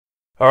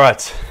All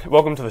right,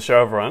 welcome to the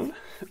show, everyone.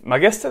 My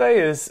guest today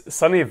is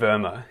Sunny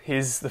Verma.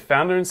 He's the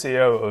founder and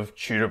CEO of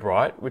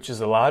TutorBright, which is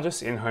the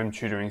largest in-home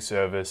tutoring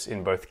service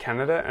in both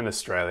Canada and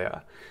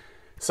Australia.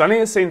 Sunny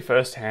has seen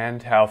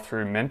firsthand how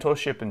through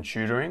mentorship and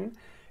tutoring,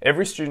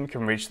 every student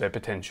can reach their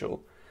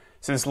potential.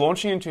 Since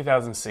launching in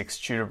 2006,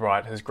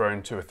 TutorBright has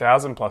grown to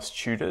 1,000 plus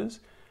tutors,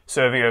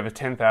 serving over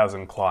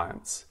 10,000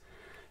 clients.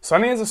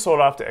 Sunny is a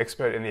sought-after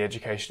expert in the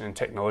education and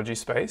technology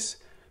space,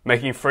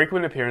 making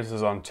frequent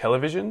appearances on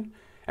television,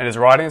 and his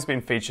writing has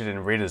been featured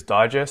in Reader's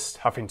Digest,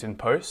 Huffington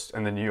Post,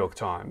 and the New York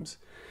Times.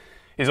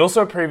 He's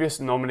also a previous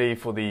nominee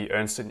for the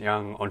Ernst &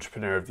 Young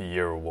Entrepreneur of the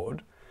Year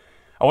award.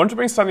 I wanted to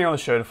bring Sunny on the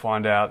show to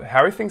find out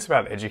how he thinks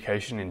about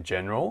education in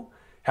general,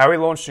 how he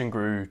launched and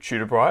grew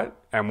TutorBright,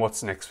 and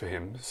what's next for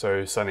him.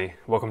 So, Sunny,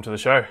 welcome to the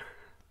show.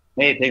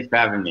 Hey, thanks for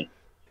having me.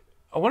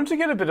 I wanted to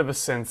get a bit of a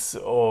sense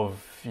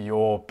of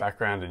your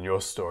background and your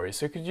story.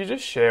 So could you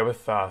just share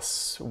with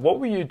us, what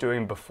were you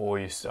doing before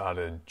you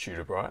started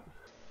TutorBright?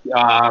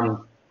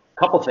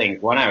 Couple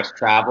things. One, I was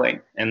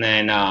traveling, and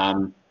then,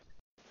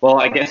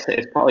 well, I guess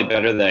it's probably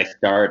better that I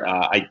start.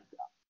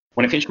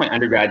 When I finished my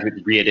undergraduate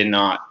degree,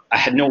 I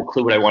had no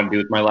clue what I wanted to do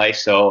with my life,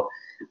 so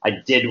I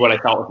did what I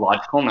thought was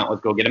logical, and that was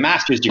go get a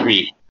master's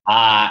degree.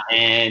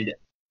 And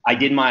I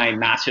did my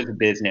master's of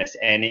business,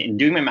 and in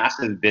doing my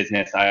master's of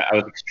business, I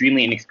was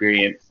extremely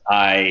inexperienced.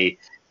 I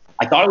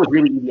thought it was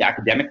really easy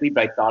academically,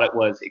 but I thought it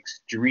was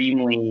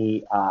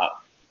extremely,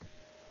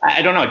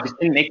 I don't know, it just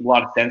didn't make a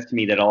lot of sense to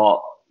me that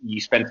you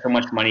spend so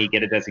much money,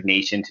 get a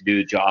designation to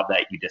do a job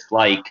that you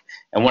dislike.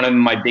 And one of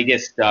my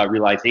biggest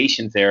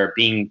realizations there,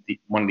 being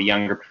one of the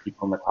younger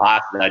people in the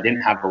class, that I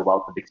didn't have a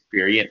wealth of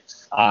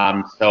experience.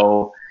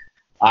 So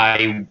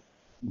I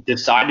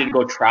decided to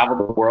go travel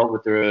the world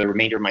with the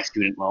remainder of my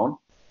student loan.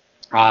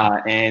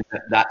 And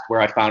that's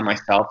where I found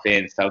myself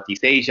in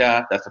Southeast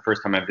Asia. That's the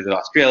first time I visited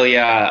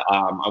Australia.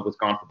 I was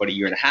gone for about a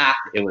year and a half.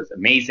 It was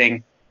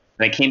amazing.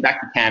 And I came back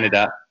to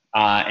Canada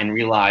and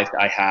realized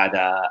I had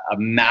a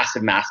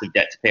massive, massive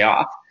debt to pay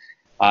off.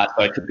 So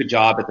I took a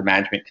job as a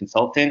management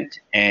consultant,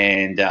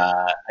 and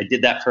I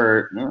did that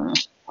for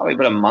probably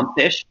about a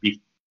month-ish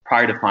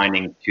prior to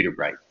finding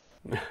TutorBright.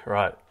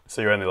 Right.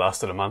 So you only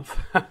lasted a month?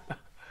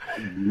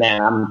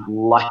 Man, I'm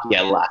lucky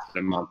I lasted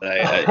a month.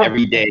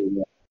 Every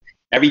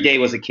day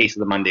was a case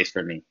of the Mondays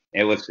for me.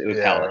 It was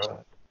hellish. Right.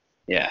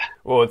 Yeah.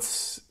 Well,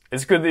 it's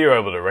good that you're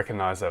able to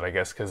recognize that, I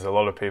guess, because a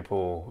lot of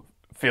people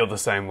feel the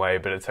same way,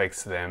 but it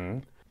takes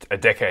them a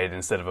decade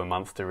instead of a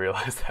month to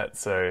realize that.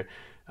 So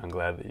I'm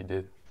glad that you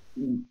did.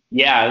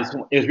 Yeah,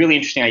 it was really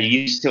interesting. I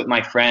used to it with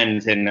my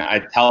friends, and I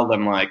tell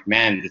them like,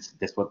 man, this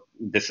is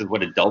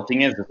what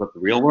adulting is. This is what the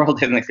real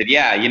world is. And they said,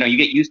 yeah, you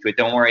get used to it.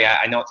 Don't worry.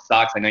 I know it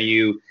sucks. I know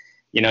you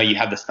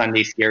have the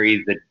Sunday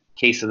scaries, the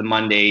case of the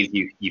Mondays.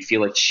 You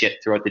feel like shit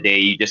throughout the day.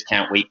 You just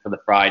can't wait for the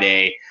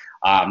Friday.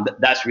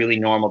 That's really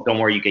normal. Don't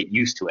worry. You get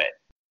used to it.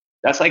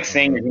 That's like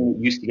saying you're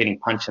used to getting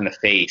punched in the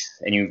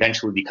face and you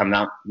eventually become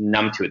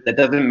numb to it. That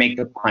doesn't make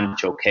the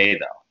punch okay,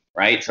 though,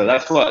 right? So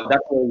that's where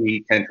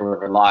we tend to live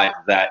our lives,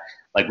 that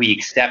like we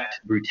accept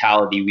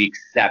brutality, we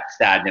accept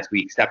sadness,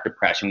 we accept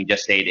depression, we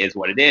just say it is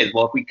what it is.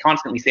 Well, if we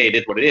constantly say it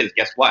is what it is,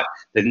 guess what?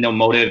 There's no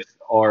motive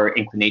or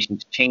inclination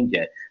to change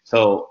it.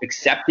 So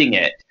accepting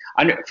it,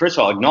 first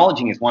of all,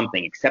 acknowledging is one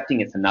thing,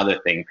 accepting it's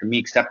another thing. For me,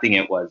 accepting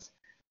it was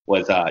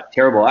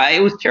terrible.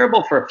 It was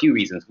terrible for a few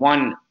reasons.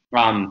 One,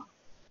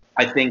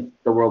 I think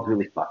the world's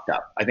really fucked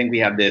up. I think we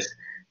have this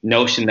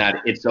notion that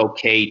it's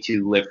okay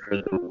to live for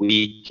the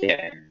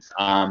weekends.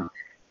 When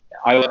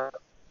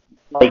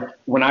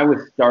I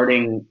was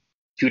starting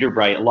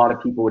TutorBright, a lot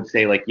of people would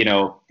say like,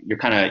 you're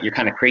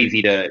kind of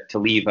crazy to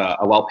leave a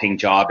well-paying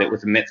job. It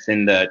was amidst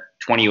in the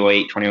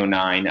 2008,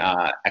 2009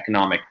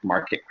 economic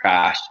market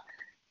crash,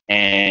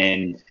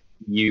 and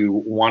you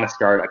want to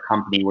start a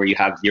company where you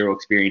have zero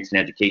experience in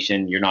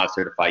education, you're not a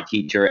certified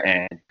teacher,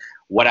 and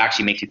what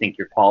actually makes you think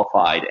you're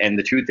qualified? And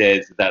the truth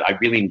is that I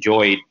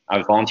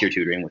was volunteer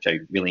tutoring, which I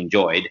really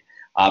enjoyed.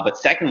 But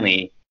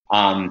secondly,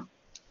 I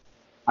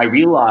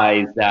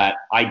realized that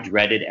I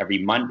dreaded every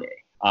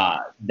Monday.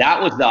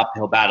 That was the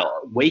uphill battle.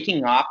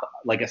 Waking up,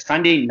 like a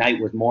Sunday night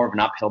was more of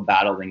an uphill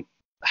battle than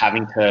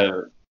having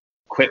to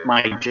quit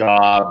my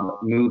job,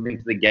 move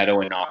into the ghetto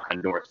and knock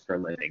on doors for a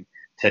living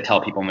to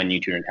tell people I'm a new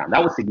tutor in town.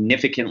 That was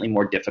significantly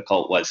more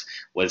difficult, was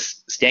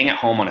staying at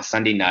home on a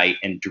Sunday night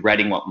and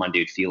dreading what Monday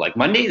would feel like.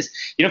 Mondays,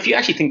 if you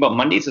actually think about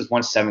Mondays as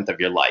 1/7 of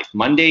your life.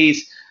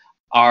 Mondays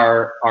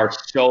are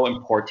so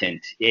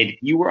important.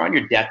 If you were on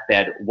your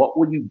deathbed, what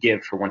would you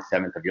give for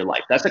 1/7 of your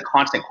life? That's a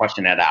constant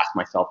question I'd ask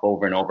myself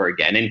over and over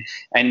again.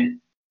 And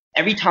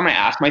every time I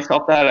ask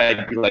myself that,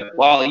 I'd be like,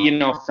 well,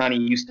 Sonny,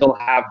 you still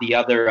have the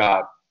other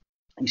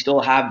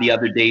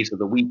days of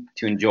the week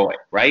to enjoy,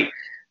 right?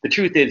 The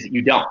truth is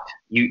you don't.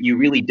 You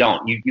really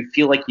don't. You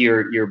feel like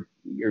you're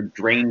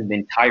drained the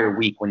entire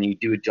week when you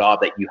do a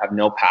job that you have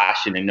no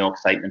passion and no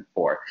excitement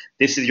for.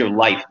 This is your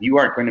life. You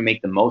aren't going to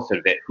make the most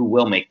of it. Who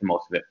will make the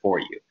most of it for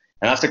you?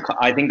 And I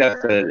think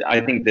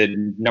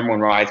the number one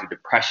rise of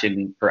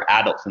depression for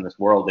adults in this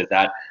world is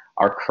that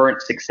our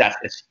current success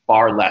is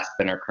far less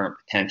than our current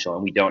potential,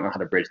 and we don't know how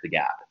to bridge the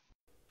gap.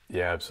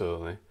 Yeah,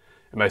 absolutely.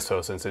 It makes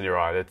total sense, and you're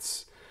right.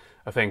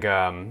 I think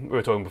we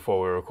were talking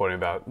before we were recording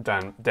about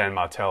Dan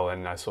Martell,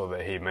 and I saw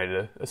that he made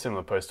a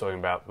similar post talking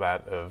about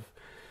that of,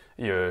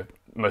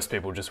 most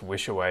people just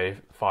wish away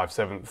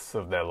 5/7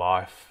 of their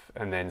life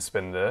and then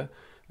spend the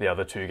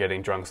other two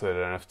getting drunk so they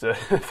don't have to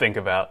think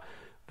about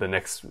the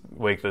next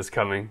week that's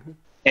coming.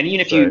 And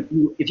even if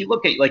you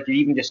look at, like, you're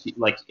even just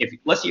like, if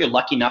let's say you're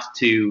lucky enough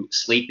to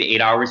sleep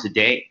 8 hours a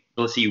day,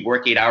 let's say you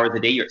work 8 hours a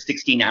day, you're at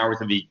 16 hours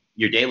of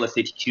your day. Let's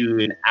say it takes you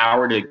an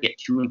hour to get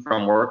to and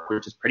from work,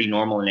 which is pretty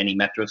normal in any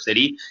metro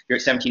city. You're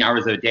at 17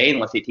 hours a day, and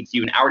let's say it takes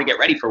you an hour to get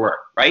ready for work,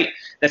 right?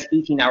 That's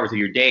 18 hours of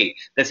your day.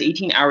 That's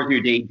 18 hours of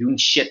your day doing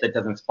shit that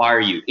doesn't inspire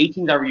you.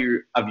 18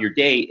 hours of your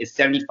day is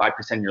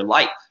 75% of your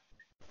life.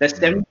 That's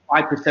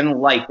 75% of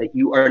life that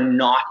you are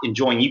not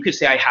enjoying. You could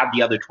say, I have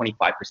the other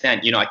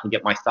 25%, I can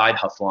get my side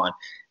hustle on.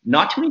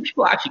 Not too many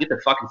people actually get their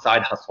fucking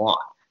side hustle on.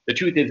 The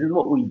truth is, this is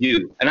what we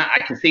do. And I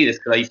can say this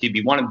because I used to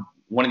be one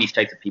of these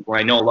types of people.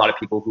 I know a lot of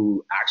people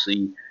who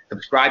actually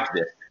subscribe to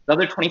this. The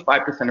other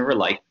 25% of our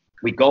life,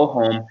 we go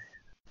home,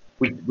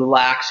 we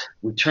relax,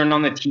 we turn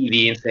on the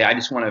TV and say, I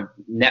just want to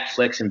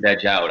Netflix and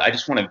veg out. I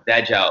just want to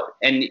veg out.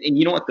 And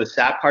you know what the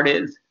sad part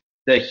is?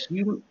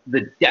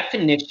 The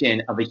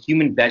definition of a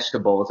human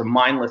vegetable is a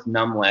mindless,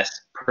 numbless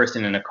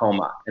person in a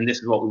coma. And this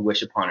is what we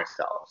wish upon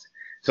ourselves.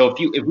 So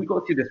if we go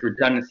through this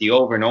redundancy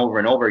over and over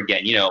and over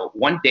again,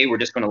 one day we're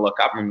just going to look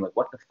up and be like,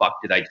 what the fuck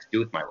did I just do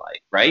with my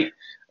life, right?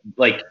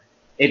 Like,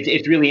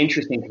 it's really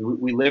interesting because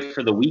we live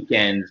for the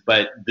weekends,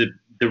 but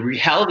the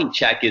reality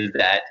check is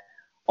that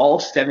all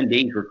 7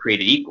 days were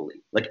created equally.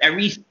 Like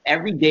every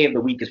day of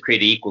the week is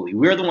created equally.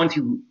 We're the ones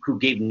who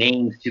gave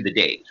names to the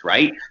days,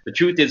 right? The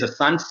truth is, the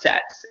sun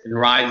sets and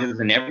rises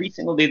in every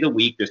single day of the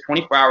week. There's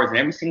 24 hours in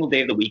every single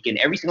day of the week, and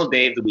every single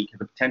day of the week has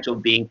the potential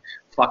of being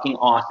fucking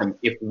awesome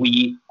if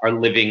we are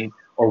living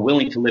or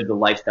willing to live the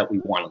life that we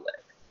want to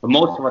live. But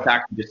most of us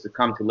actually just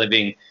succumb to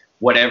living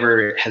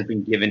whatever has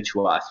been given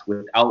to us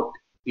without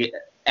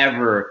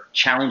ever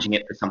challenging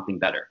it for something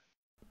better.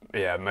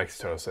 Yeah, it makes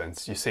total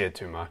sense. You see it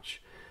too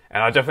much.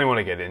 And I definitely want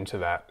to get into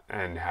that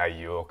and how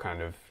you're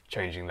kind of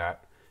changing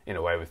that in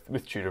a way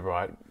with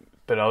TutorBright.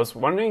 But I was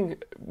wondering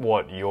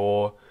what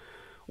your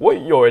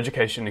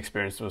education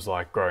experience was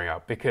like growing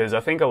up, because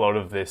I think a lot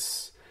of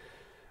this,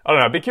 I don't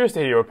know, I'd be curious to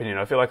hear your opinion.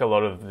 I feel like a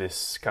lot of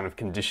this kind of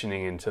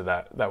conditioning into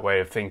that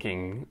way of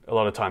thinking a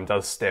lot of time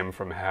does stem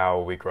from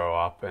how we grow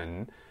up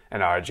and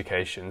our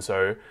education.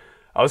 So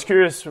I was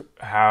curious,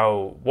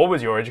 what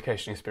was your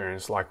education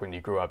experience like when you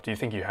grew up? Do you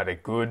think you had a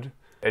good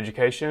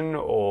education,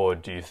 or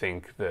do you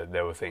think that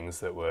there were things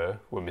that were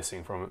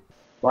missing from it?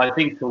 Well, I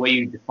think the way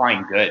you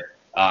define good.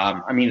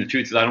 The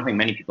truth is, I don't think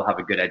many people have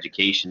a good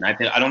education. I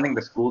don't think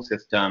the school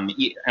system,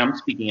 I'm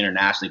speaking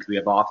internationally because we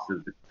have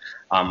offices,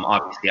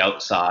 obviously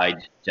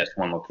outside just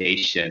one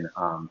location.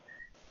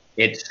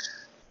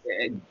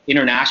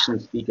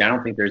 Internationally speaking, I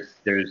don't think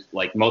there's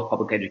like, most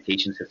public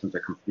education systems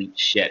are complete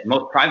shit.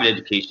 Most private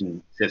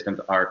education systems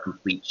are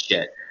complete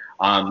shit.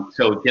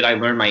 So did I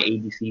learn my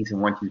ABCs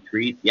and 1, 2,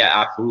 3? Yeah,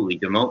 absolutely.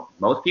 Do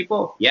most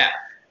people? Yeah.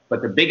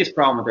 But the biggest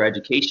problem with our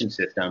education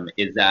system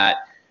is that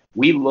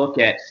we look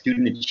at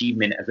student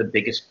achievement as the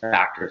biggest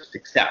factor of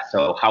success.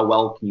 So how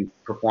well can you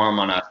perform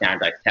on a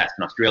standardized test?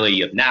 In Australia,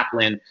 you have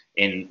NAPLAN.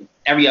 In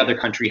every other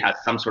country has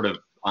some sort of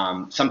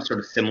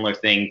similar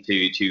thing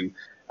to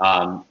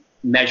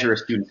measure a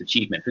student's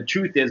achievement. The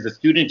truth is, the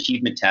student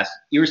achievement test,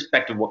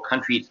 irrespective of what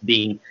country it's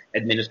being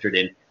administered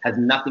in, has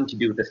nothing to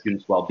do with the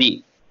student's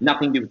well-being.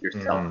 Nothing to do with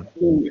your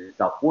self-esteem, your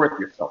self-worth,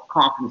 your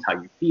self-confidence,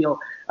 how you feel.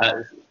 One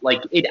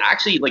of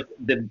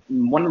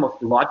the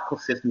most illogical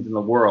systems in the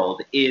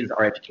world is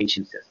our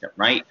education system,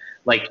 right?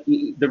 Like,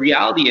 the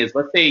reality is,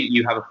 let's say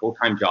you have a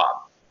full-time job,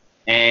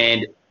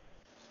 and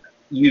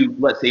you,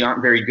 let's say,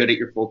 aren't very good at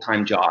your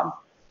full-time job,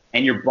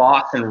 and your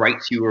boss then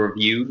writes you a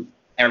review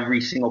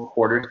every single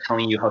quarter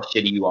telling you how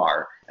shitty you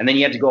are. And then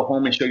you have to go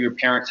home and show your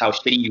parents how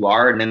shitty you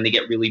are, and then they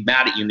get really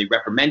mad at you and they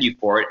reprimand you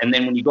for it. And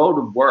then when you go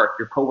to work,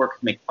 your coworkers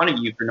make fun of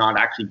you for not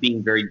actually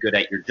being very good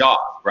at your job,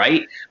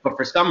 right? But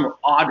for some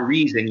odd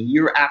reason,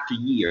 year after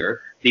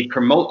year, they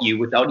promote you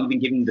without even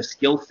giving you the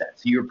skill set.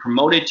 So you're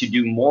promoted to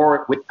do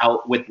more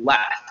with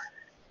less.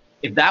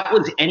 If that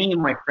was any of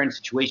my friends'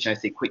 situation, I'd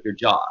say quit your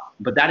job.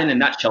 But that, in a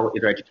nutshell,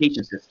 is our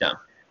education system.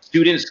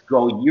 Students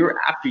go year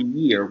after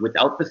year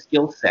without the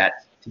skill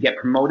set to get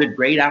promoted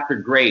grade after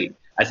grade,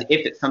 as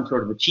if it's some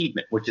sort of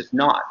achievement, which it's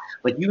not.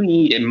 Like, you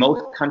need, in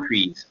most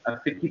countries, a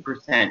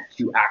 50%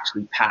 to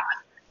actually pass.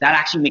 That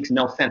actually makes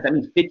no sense. That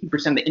means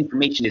 50% of the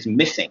information is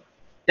missing.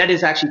 That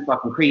is actually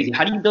fucking crazy.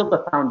 How do you build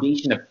the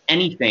foundation of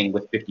anything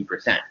with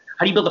 50%? How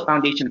do you build the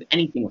foundation of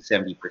anything with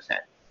 70%?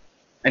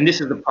 And this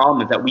is the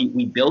problem, is that we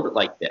build it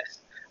like this.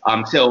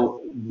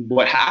 So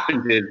what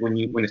happens is,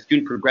 when a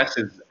student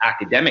progresses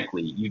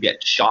academically, you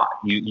get shot.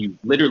 You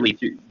literally,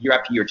 year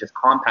after year, just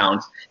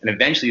compounds, and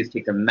eventually this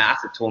takes a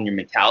massive toll on your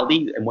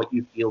mentality and what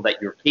you feel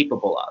that you're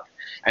capable of.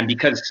 And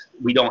because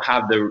we don't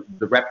have the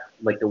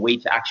way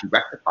to actually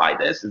rectify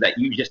this, is that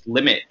you just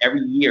limit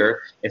every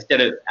year,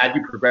 instead of as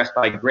you progress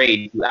by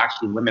grade, you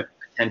actually limit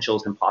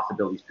potentials and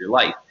possibilities for your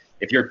life.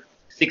 If you're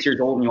 6 years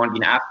old and you want to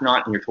be an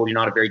astronaut and you're told you're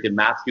not a very good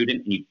math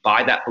student and you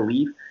buy that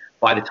belief,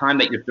 by the time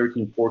that you're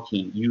 13,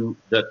 14,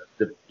 the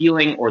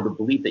feeling or the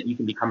belief that you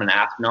can become an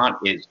astronaut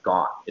is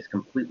gone. It's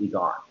completely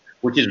gone,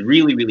 which is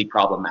really, really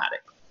problematic.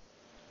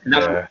 And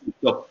that's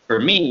so for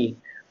me,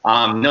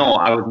 no,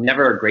 I was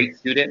never a great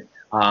student.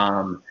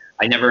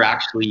 I never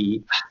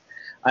actually,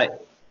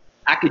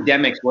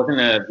 academics wasn't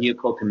a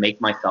vehicle to make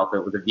myself.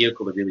 It was a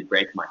vehicle to really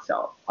break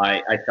myself.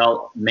 I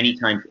felt many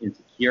times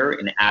insecure,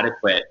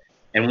 inadequate.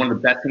 And one of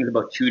the best things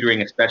about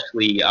tutoring,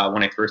 especially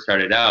when I first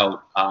started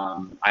out,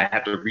 I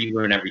had to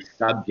relearn every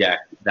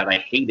subject that I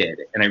hated,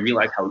 and I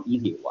realized how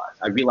easy it was.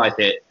 I realized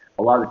that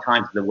a lot of the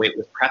times the way it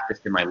was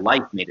practiced in my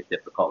life made it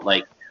difficult.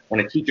 Like when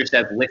a teacher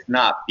says, listen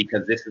up,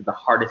 because this is the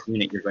hardest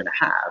unit you're going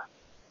to have.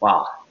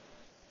 Wow,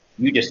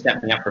 you just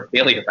set me up for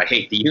failure if I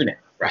hate the unit,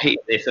 right?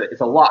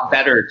 It's a lot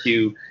better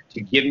to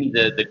give me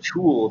the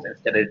tools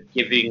instead of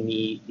giving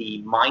me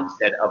the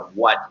mindset of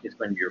what is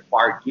going to be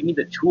required. Give me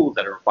the tools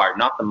that are required,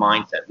 not the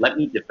mindset. Let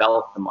me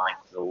develop the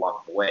mindset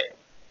along the way.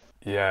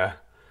 Yeah,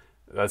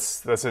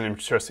 that's an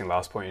interesting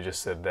last point you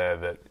just said there,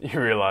 that you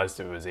realized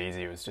it was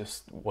easy, it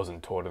just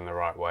wasn't taught in the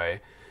right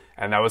way.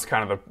 And that was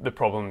kind of the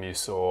problem you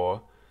saw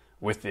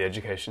with the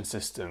education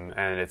system,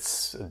 and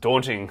it's a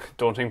daunting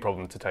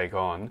problem to take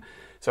on.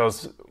 So I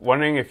was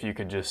wondering if you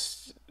could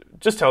just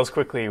tell us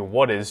quickly,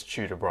 what is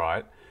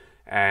TutorBright,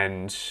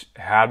 and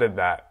how did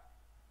that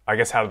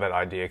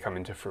idea come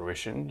into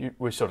fruition?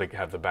 We sort of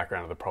have the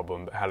background of the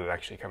problem, but how did it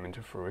actually come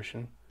into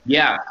fruition?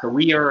 Yeah, so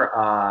we're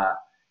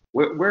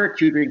a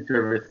tutoring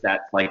service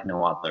that's like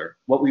no other.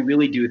 What we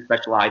really do is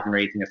specialize in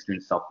raising a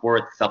student's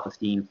self-worth,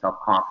 self-esteem,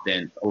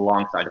 self-confidence,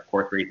 alongside, of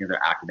course, raising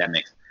their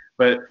academics.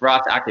 But for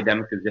us,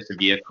 academics is just a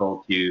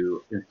vehicle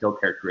to instill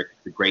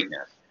characteristics of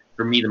greatness.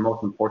 For me, the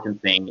most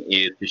important thing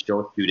is to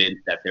show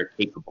students that they're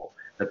capable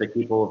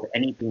of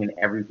anything and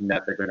everything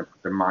that they're going to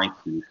put their mind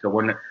to. So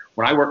when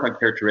I work on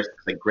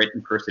characteristics like grit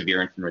and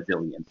perseverance and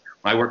resilience,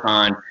 when I work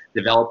on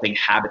developing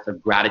habits of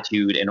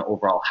gratitude and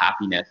overall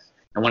happiness,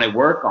 and when I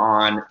work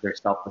on their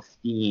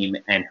self-esteem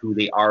and who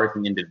they are as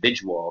an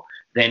individual,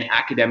 then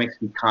academics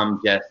become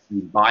just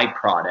the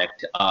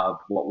byproduct of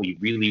what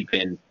we've really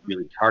been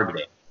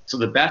targeting. So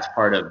the best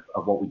part of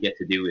what we get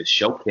to do is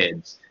show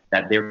kids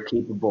that they're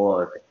capable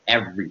of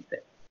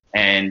everything.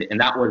 And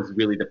that was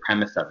really the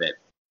premise of it.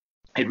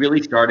 It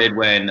really started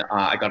when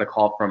I got a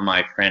call from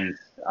my friend.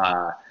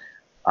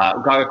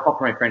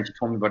 She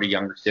told me about a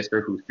younger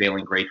sister who was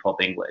failing grade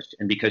 12 English.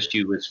 And because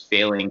she was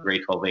failing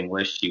grade 12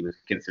 English, she was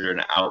considered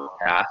an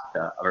outcast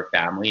of her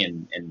family.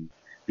 And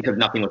because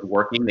nothing was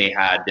working, they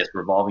had this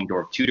revolving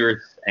door of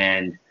tutors.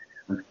 And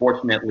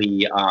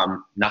unfortunately,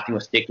 nothing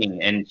was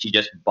sticking. And she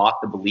just bought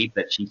the belief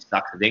that she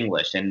sucks at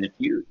English. And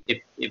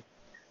if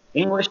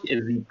English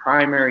is the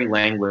primary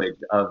language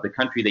of the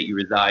country that you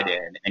reside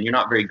in, and you're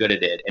not very good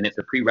at it, and it's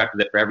a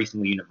prerequisite for every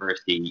single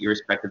university,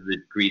 irrespective of the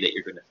degree that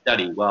you're going to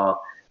study,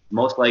 well,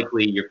 most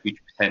likely your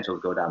future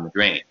potentials go down the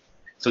drain.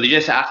 So they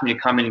just asked me to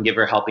come in and give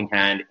her a helping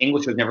hand.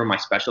 English was never my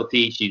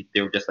specialty. They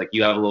were just like,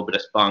 you have a little bit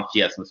of spunk, she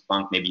has some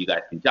spunk, maybe you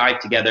guys can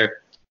jive together.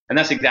 And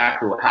that's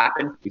exactly what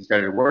happened. We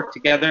started to work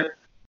together,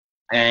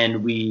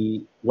 and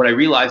what I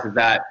realized is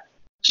that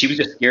she was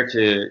just scared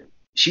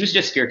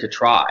to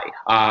try.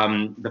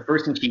 The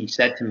first thing she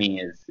said to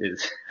me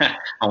is I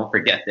won't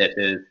forget this,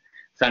 is,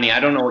 Sunny, I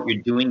don't know what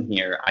you're doing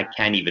here. I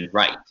can't even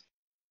write.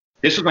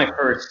 This was my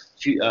first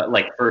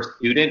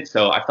student,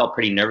 so I felt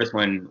pretty nervous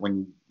when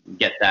you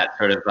get that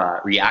sort of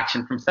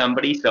reaction from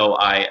somebody. So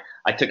I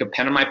took a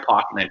pen in my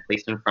pocket and I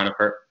placed it in front of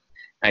her.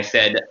 I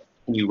said,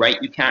 can you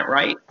write? You can't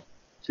write?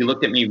 She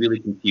looked at me really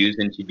confused,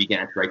 and she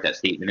began to write that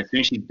statement. As soon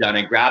as she's done,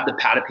 I grabbed the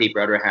pad of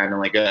paper out of her hand,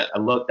 and I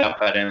looked up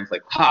at it and I was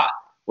like, ha!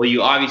 Well,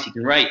 you obviously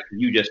can write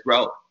because you just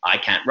wrote. I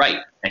can't write.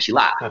 And she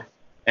laughed.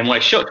 And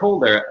what I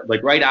told her,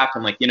 like right after,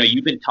 I'm like,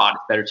 you've been taught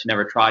it's better to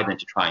never try than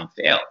to try and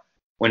fail.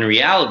 When in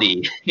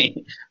reality,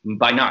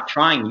 by not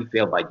trying, you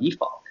fail by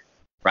default,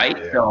 right?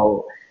 Yeah.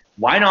 So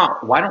why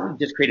don't we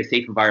just create a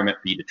safe environment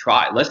for you to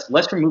try?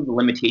 Let's remove the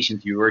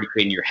limitations you already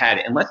created in your head,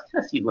 and let's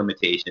test these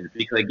limitations,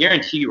 because I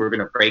guarantee you we're going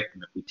to break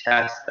them if we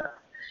test them.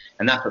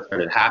 And that's what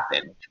started to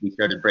happen. We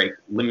started to break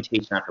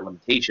limitation after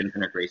limitation,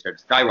 and our grades started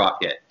to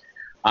skyrocket.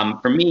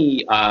 For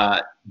me,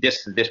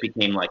 this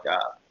became like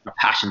a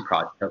passion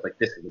project. I was like,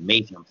 this is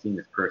amazing. I'm seeing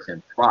this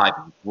person thrive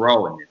and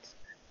grow, and it's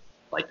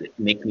like, it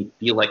makes me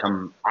feel like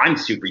I'm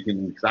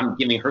superhuman because I'm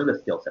giving her the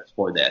skill sets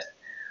for this.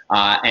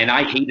 And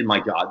I hated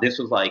my job. This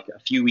was like a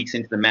few weeks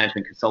into the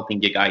management consulting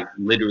gig. I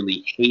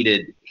literally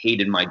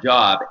hated my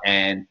job.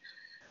 And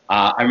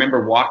I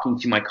remember walking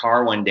to my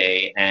car one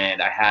day,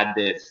 and I had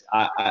this.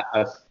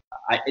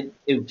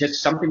 It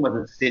just, something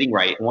wasn't sitting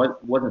right. And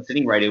what wasn't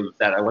sitting right, it was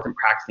that I wasn't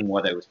practicing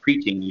what I was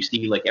preaching. You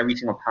see, like every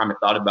single time I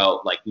thought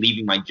about like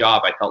leaving my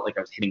job, I felt like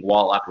I was hitting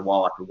wall after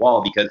wall after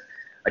wall, because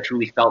I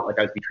truly felt like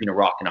I was between a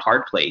rock and a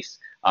hard place.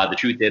 The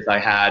truth is I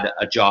had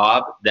a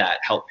job that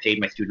helped pay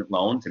my student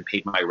loans and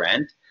paid my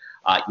rent,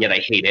 yet I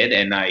hated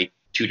and I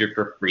tutored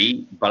for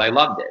free, but I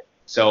loved it.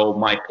 So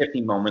my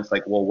epiphany moment's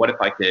like, well, what if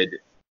I could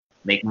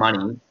make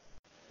money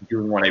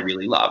doing what I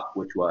really love,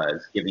 which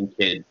was giving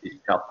kids the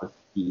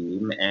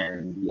self-esteem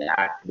and the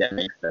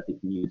academics that they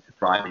can use to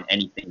thrive in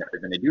anything that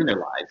they're going to do in their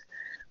lives.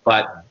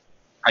 But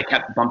I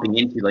kept bumping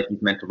into like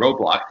these mental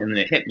roadblocks, and then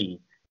it hit me.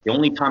 The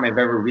only time I've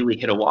ever really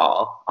hit a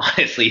wall,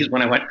 honestly, is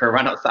when I went for a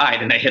run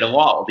outside and I hit a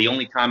wall. The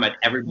only time I'd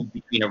ever be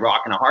between a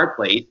rock and a hard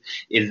place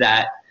is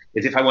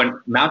if I went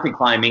mountain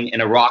climbing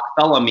and a rock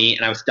fell on me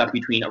and I was stuck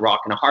between a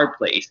rock and a hard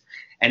place.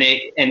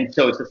 And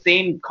so it's the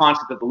same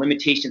concept of the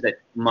limitations that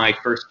my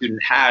first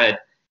student had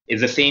is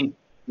the same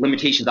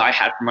limitations I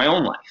had for my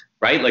own life,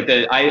 right? Like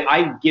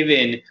I've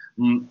given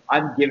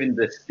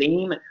the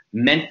same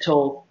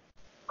mental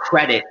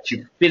credit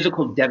to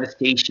physical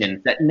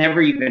devastation that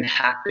never even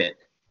happened,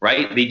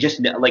 right? They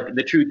just, like,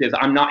 the truth is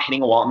I'm not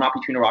hitting a wall. I'm not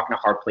between a rock and a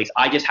hard place.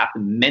 I just have to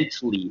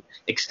mentally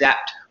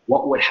accept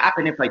what would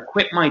happen if I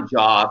quit my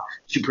job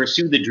to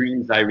pursue the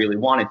dreams I really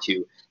wanted to.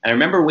 And I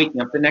remember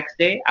waking up the next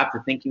day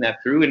after thinking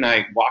that through, and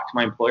I walked to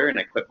my employer and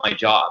I quit my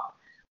job.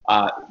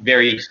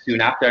 Very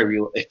soon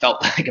after, it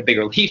felt like a big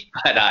relief,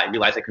 but I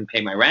realized I couldn't pay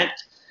my rent.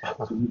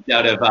 So I moved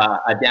out of a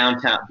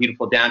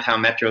beautiful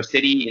downtown metro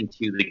city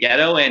into the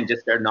ghetto and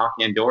just started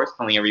knocking on doors,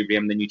 telling everybody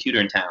I'm the new tutor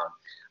in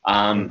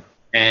town.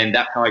 And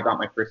that's how I got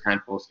my first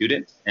handful of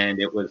students,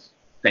 and it was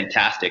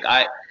fantastic.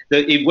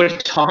 It would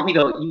have taught me,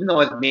 though, even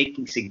though I was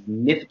making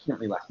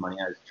significantly less money,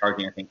 I was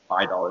charging, I think,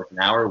 $5 an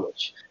hour,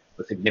 which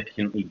was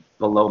significantly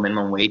below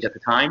minimum wage at the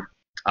time.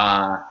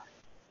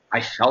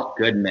 I felt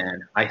good,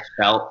 man. I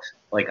felt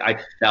like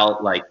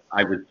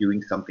I was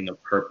doing something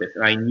of purpose,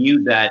 and I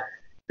knew that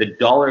the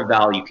dollar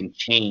value can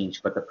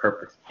change, but the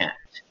purpose can't.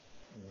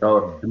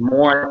 So the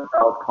more I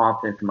felt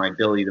confident in my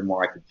ability, the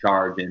more I could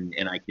charge, and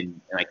I could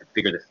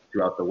figure this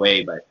throughout the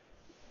way. But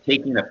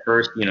taking the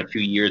first 2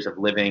 years of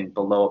living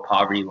below a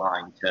poverty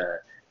line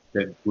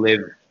to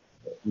live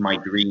my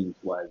dreams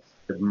was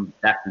the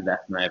best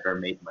investment I ever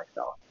made in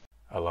myself.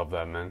 I love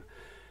that, man.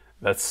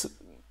 That's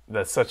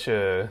such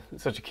a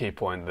key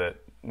point that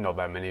not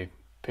that many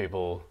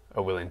people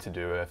are willing to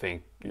do. I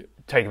think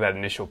take that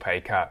initial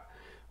pay cut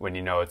when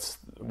you know it's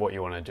what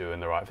you want to do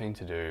and the right thing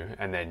to do,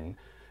 and then,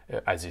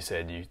 as you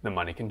said, the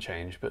money can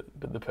change, but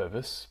the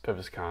purpose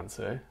can't.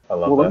 So I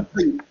love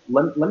that.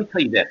 Let me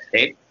tell you this,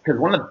 okay? Because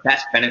one of the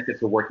best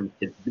benefits of working with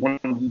kids,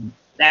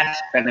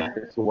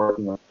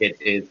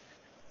 is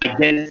I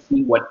get to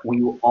see what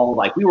we were all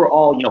like. We were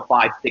all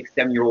 5, 6,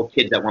 7-year-old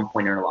kids at one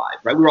point in our lives,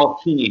 right? We were all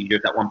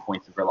teenagers at one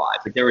point in our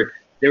lives. Like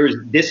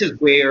this is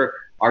where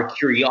our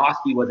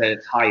curiosity was at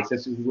its highest.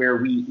 This is where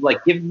we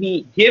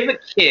give a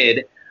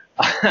kid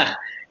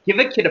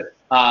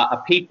a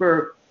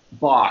paper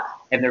box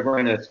and they're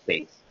going to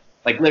space.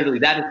 Like literally,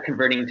 that is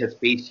converting into a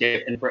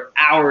spaceship, and for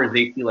hours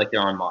they feel like they're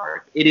on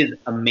Mars. It is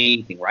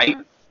amazing, right?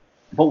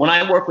 But when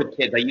I work with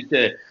kids,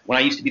 when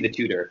I used to be the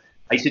tutor,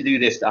 I used to do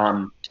this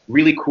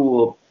really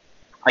cool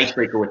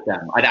icebreaker with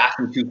them. I'd ask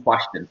them 2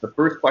 questions. The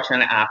first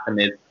question I ask them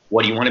is,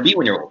 what do you want to be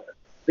when you're older?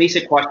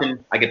 Basic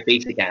question, I get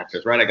basic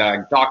answers, right? I got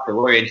a doctor,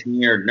 lawyer,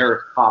 engineer,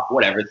 nurse, cop,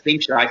 whatever. The same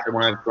shit I said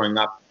when I was growing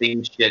up,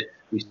 same shit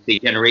we say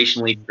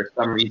generationally. For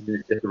some reason,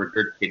 it's just a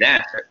regurgitated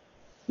answer.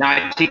 Now,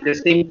 I take the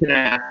same thing and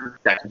I ask the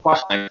second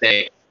question. I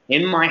say,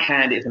 in my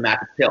hand is a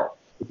magic pill.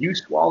 If you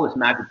swallow this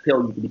magic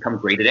pill, you can become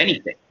great at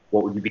anything.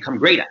 What would you become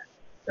great at?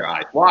 Their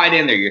eyes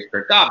widen, their ears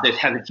perk up, there's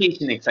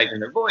hesitation, excitement in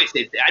their voice.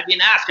 They say, I'd be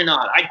an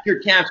astronaut, I'd cure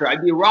cancer,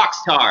 I'd be a rock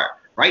star,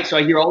 right? So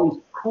I hear all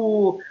these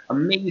cool,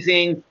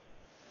 amazing,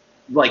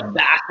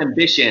 vast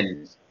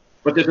ambitions,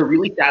 but there's a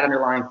really sad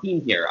underlying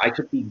theme here. I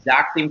took the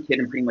exact same kid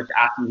and pretty much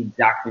asked him the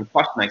exact same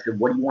question. I said,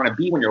 what do you want to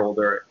be when you're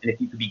older? And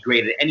if you could be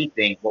great at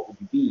anything, what would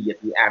you be?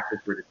 Yet the answers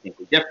were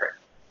distinctly different.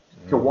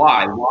 So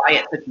why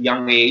at such a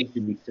young age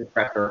do we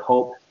suppress our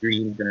hopes,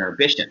 dreams, and our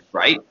ambitions,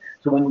 right?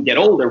 So when we get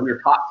older, we're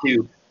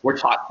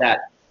taught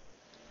that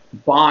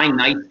buying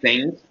nice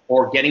things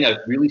or getting a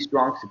really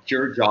strong,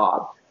 secure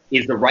job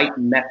is the right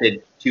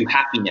method to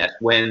happiness,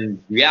 when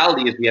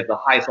reality is we have the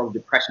highest level of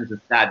depressions and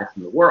sadness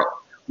in the world.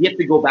 We have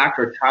to go back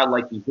to our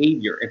childlike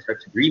behavior and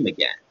start to dream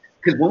again.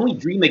 Because when we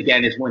dream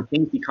again is when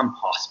things become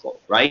possible,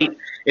 right?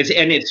 It's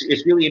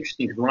really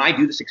interesting, because when I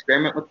do this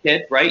experiment with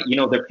kids, right,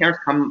 their parents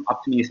come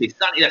up to me and say,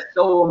 Sunny, that's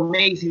so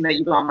amazing that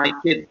you got my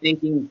kids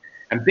thinking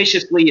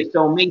ambitiously. It's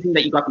so amazing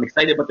that you got them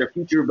excited about their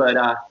future, but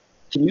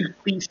can you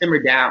please simmer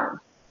down?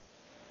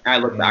 And I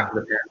look back to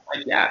the parents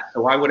like, yeah,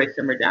 so why would I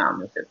simmer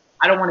down? They said,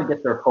 I don't want to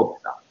get their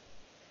hopes up.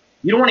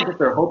 You don't want to get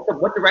their hopes up.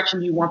 What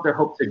direction do you want their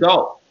hopes to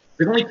go?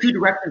 There's only 2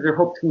 directions their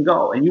hopes can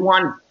go, and you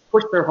want to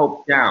push their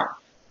hopes down.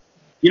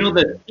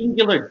 The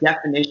singular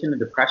definition of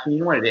depression, you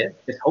know what it is?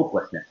 It's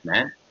hopelessness,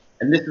 man.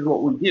 And this is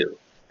what we do.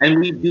 And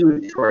we do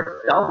it to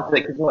ourselves.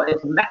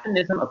 It's a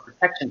mechanism of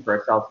protection for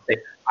ourselves to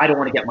say, I don't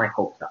want to get my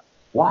hopes up.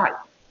 Why?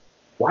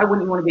 Why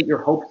wouldn't you want to get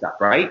your hopes up,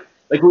 right?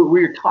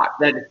 We're taught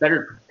that it's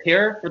better to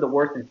prepare for the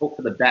worst and hope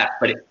for the best.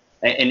 But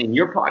and in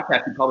your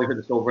podcast, you probably heard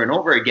this over and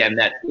over again,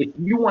 that if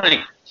you want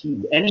to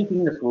achieve anything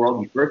in this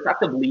world, you first have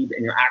to believe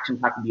and your actions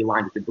have to be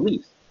aligned with your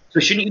beliefs. So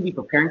shouldn't you be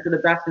preparing for the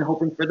best and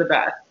hoping for the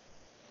best?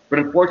 But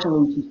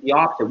unfortunately, we teach the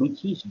opposite. We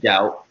teach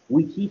doubt.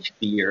 We teach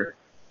fear.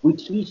 We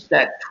teach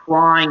that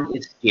trying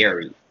is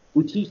scary.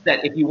 We teach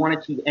that if you want to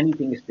achieve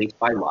anything, it's based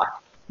by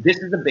luck. This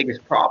is the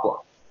biggest problem.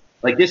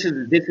 Like this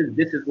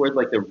is where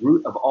like the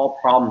root of all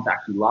problems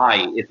actually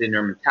lie, is in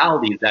our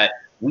mentality that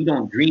we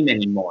don't dream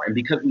anymore. And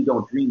because we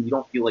don't dream, we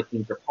don't feel like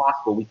things are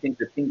possible. We think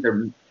that things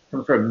are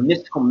some sort of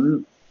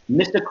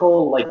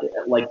mystical, like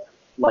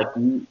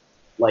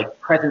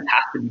presence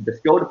has to be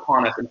bestowed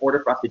upon us in order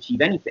for us to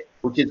achieve anything,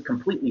 which is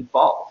completely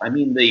false. I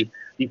mean, the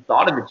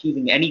thought of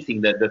achieving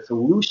anything, the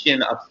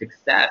solution of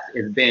success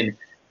has been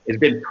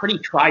pretty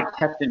tried,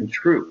 tested, and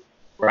true,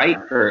 right?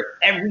 For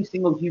every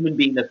single human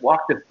being that's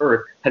walked this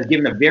earth has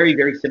given a very,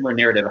 very similar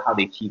narrative of how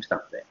they achieve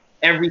something.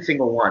 Every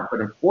single one.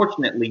 But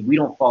unfortunately, we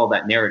don't follow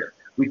that narrative.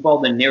 We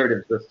follow the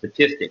narratives of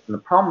statistics. And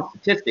the problem with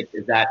statistics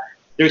is that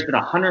there's been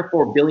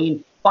 104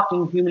 billion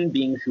fucking human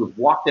beings who have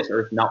walked this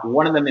earth. Not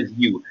one of them is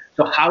you.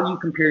 So how do you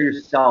compare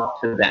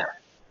yourself to them?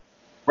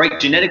 Right?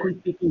 Genetically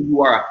speaking,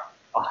 you are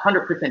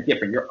 100%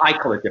 different. Your eye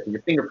color is different.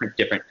 Your fingerprint's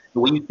different. The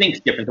way you think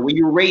is different. The way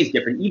you were raised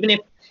different. Even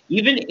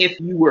if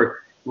you were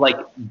like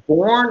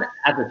born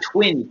as a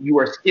twin, you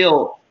are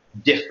still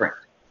different.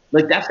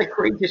 Like that's the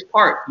craziest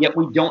part. Yet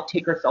we don't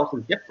take ourselves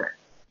as different.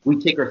 We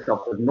take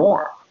ourselves as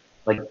norm,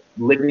 like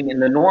living in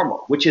the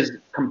normal, which is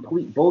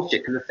complete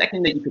bullshit. Because the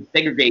second that you can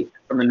segregate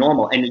from the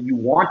normal and you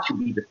want to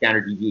be the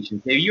standard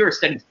deviation, if you're a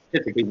study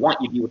statistic, they want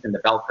you to be within the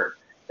bell curve.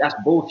 That's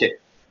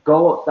bullshit.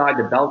 Go outside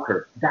the bell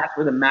curve. That's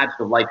where the magic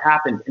of life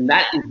happens. And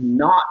that is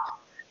not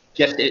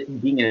just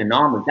it being an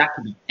anomaly. That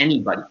could be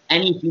anybody.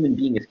 Any human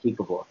being is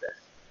capable of this.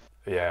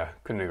 Yeah,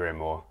 couldn't agree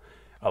more.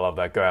 I love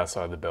that. Go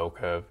outside the bell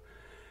curve.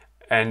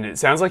 And it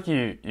sounds like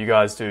you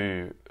guys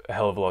do a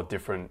hell of a lot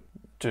different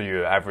to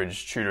your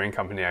average tutoring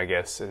company, I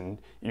guess. And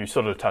you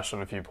sort of touched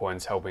on a few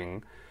points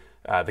helping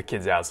the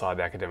kids outside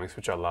the academics,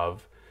 which I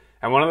love.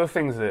 And one of the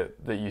things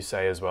that you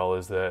say as well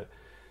is that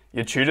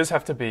your tutors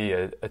have to be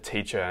a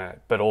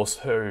teacher, but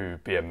also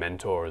be a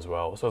mentor as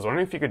well. So I was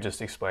wondering if you could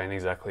just explain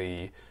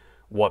exactly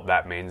what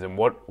that means and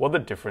what the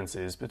difference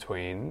is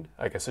between,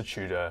 I guess, a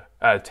teacher,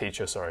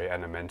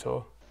 and a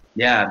mentor.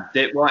 Yeah,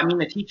 well, I mean,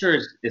 the teacher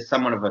is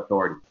someone of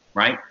authority,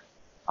 right?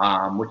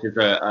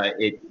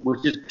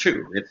 Which is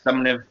true. It's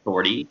someone of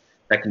authority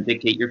that can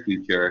dictate your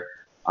future,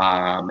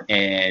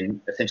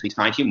 and essentially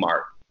sign to you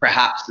mark.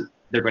 Perhaps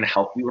they're going to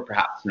help you, or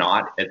perhaps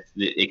not.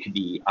 It could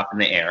be up in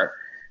the air.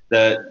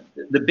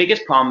 The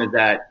biggest problem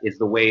is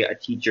the way a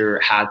teacher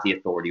has the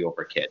authority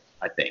over kids.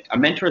 I think a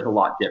mentor is a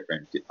lot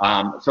different.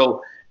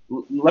 So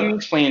let me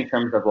explain in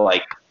terms of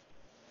like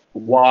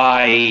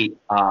why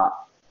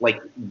like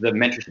the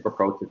mentorship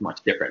approach is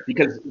much different,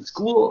 because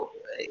school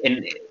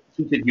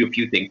teaches you a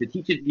few things. It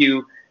teaches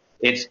you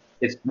it's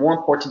more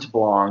important to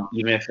belong,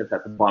 even if it's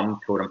at the bottom of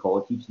the totem pole.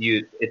 It teaches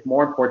you it's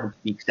more important to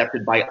be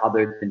accepted by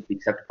others than to be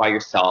accepted by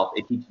yourself.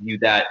 It teaches you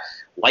that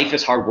life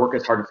is hard, work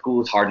is hard, and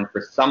school is hard, and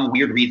for some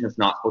weird reason it's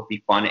not supposed to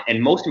be fun.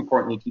 And most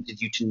importantly, it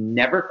teaches you to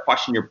never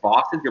question your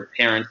bosses, your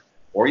parents,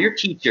 or your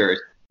teachers,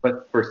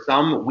 but for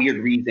some weird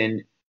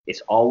reason,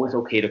 it's always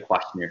okay to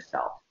question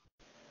yourself.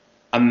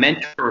 A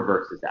mentor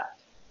reverses that.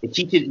 It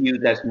teaches you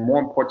that it's more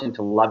important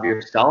to love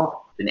yourself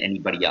than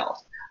anybody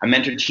else. A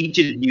mentor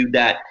teaches you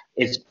that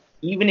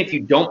even if you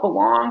don't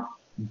belong,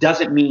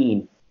 doesn't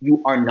mean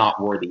you are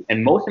not worthy.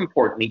 And most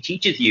importantly,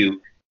 teaches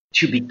you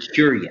to be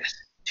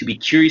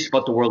curious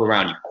about the world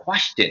around you.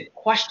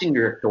 Question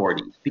your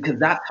authorities, because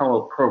that's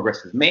how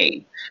progress is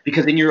made.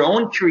 Because in your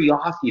own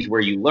curiosity is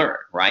where you learn,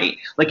 right?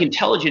 Like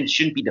intelligence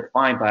shouldn't be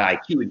defined by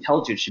IQ.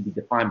 Intelligence should be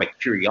defined by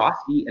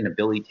curiosity and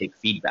ability to take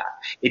feedback.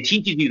 It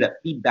teaches you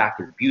that feedback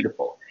is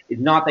beautiful.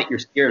 It's not that you're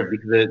scared of,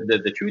 because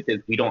the truth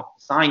is we don't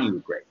assign you a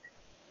grade.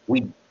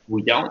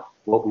 We don't.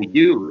 What we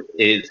do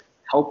is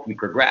help you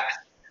progress.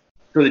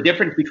 So the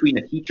difference between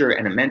a teacher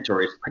and a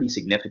mentor is pretty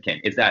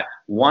significant. Is that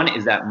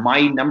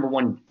my number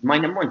one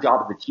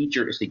job as a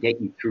teacher is to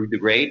get you through the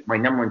grade. My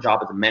number one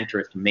job as a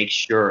mentor is to make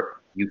sure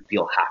you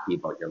feel happy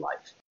about your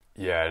life.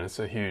 Yeah, and it's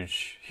a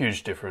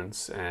huge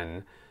difference,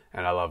 and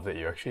I love that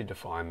you actually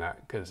define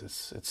that, because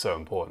it's so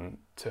important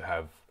to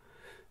have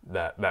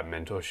that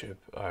mentorship.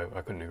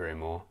 I couldn't agree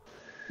more.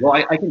 Well,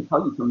 I can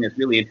tell you something that's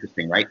really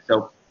interesting, right?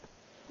 So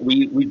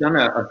we've done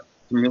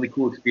some really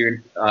cool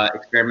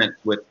experiments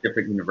with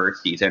different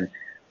universities, and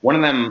one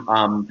of them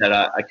that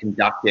I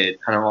conducted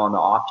kind of on the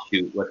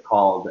offshoot was I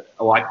called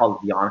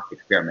it the Honest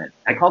Experiment.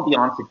 I called it the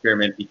Honest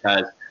Experiment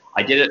because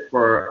I did it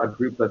for a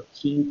group of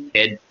teen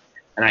kids,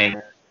 and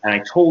I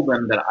told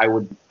them that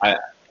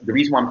the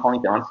reason why I'm calling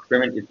it the Honest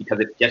Experiment is because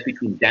it's just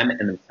between them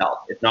and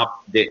themselves. It's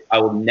not I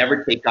will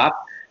never take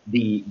up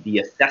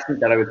the assessment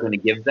that I was going to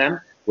give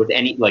them with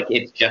any, like,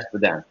 it's just for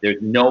them.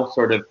 There's no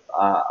sort of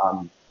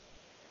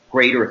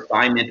grade or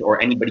assignment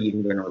or anybody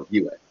even going to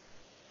review it.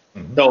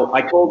 Mm-hmm.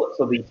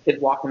 So these kids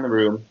walk in the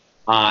room,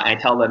 and I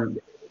tell them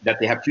that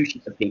they have 2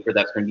 sheets of paper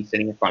that's going to be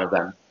sitting in front of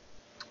them.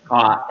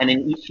 And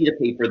in each sheet of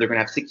paper, they're going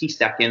to have 60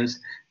 seconds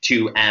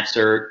to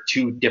answer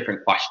 2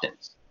 different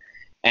questions.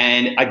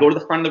 And I go to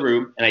the front of the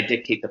room and I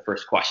dictate the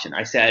first question.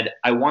 I said,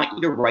 I want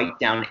you to write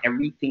down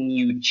everything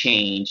you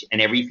change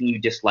and everything you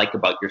dislike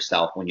about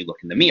yourself when you look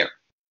in the mirror.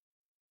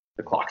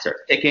 The clock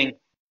starts ticking.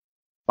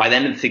 By the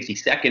end of the 60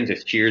 seconds,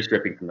 there's tears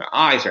dripping from their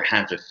eyes, their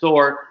hands are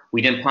sore.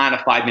 We didn't plan a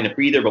 5-minute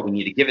breather, but we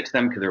need to give it to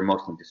them because they're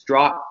emotionally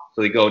distraught.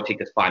 So they go take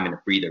this 5-minute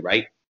breather,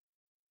 right?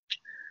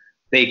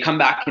 They come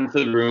back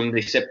into the room,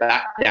 they sit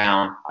back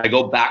down. I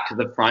go back to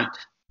the front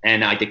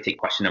and I dictate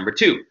question number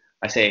 2.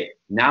 I say,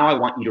 now I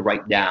want you to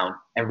write down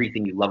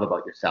everything you love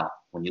about yourself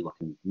when you look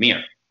in the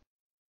mirror.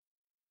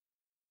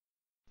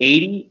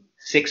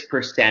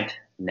 86%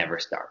 never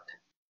start.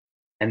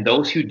 And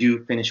those who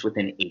do finish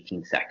within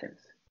 18 seconds.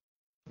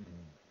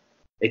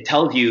 It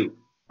tells you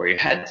where your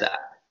head's at.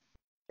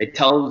 It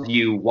tells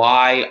you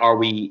why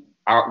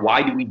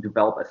do we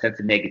develop a sense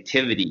of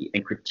negativity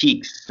and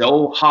critique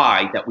so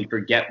high that we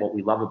forget what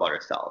we love about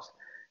ourselves.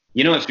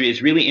 You know,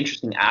 it's really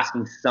interesting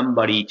asking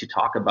somebody to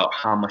talk about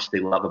how much they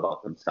love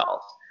about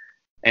themselves.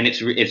 And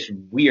it's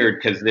weird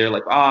because they're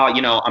like, oh,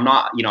 you know, I'm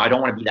not, you know, I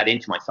don't want to be that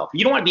into myself. If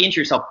you don't want to be into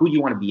yourself, who do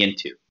you want to be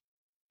into?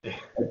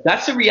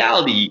 That's the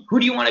reality. Who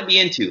do you want to be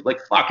into?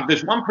 Like, fuck, if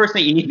there's one person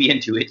that you need to be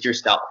into, it's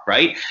yourself,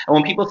 right? And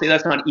when people say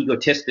that's not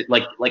egotistic,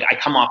 like I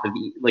come off of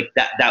like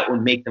that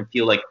would make them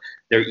feel like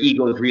their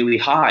ego is really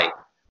high.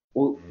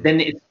 Well,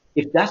 then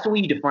if that's the way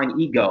you define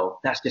ego,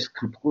 that's just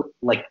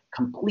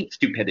complete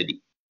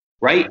stupidity,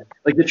 right?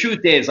 Like the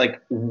truth is,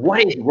 like,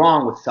 what is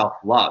wrong with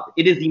self-love?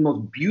 It is the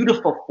most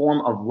beautiful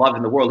form of love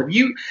in the world. If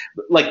you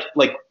like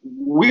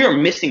we are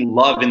missing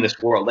love in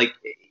this world, like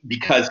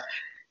because.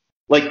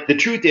 Like the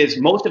truth is,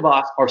 most of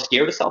us are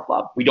scared of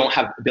self-love. We don't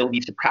have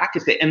abilities to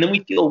practice it. And then we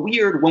feel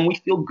weird when we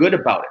feel good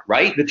about it,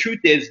 right? The truth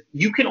is,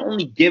 you can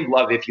only give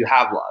love if you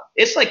have love.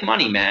 It's like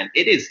money, man.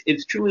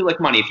 It's truly like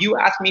money. If you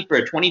ask me for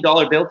a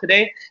 $20 bill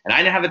today and I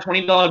didn't have a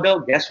 $20 bill,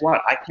 guess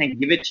what? I can't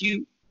give it to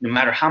you no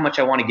matter how much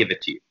I want to give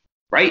it to you,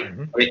 right?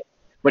 Mm-hmm.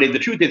 But the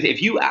truth is,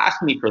 if you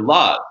ask me for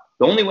love,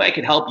 the only way I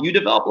can help you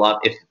develop love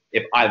is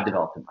if I've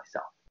developed it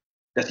myself.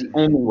 That's the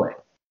only way.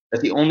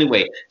 That's the only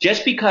way.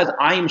 Just because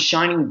I am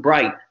shining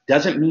bright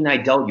doesn't mean I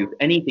dull you. If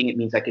anything, it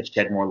means I could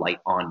shed more light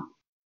on you.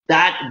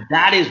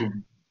 That is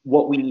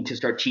what we need to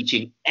start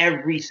teaching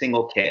every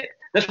single kid.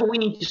 That's what we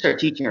need to start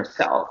teaching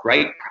ourselves,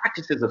 right?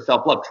 Practices of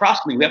self-love.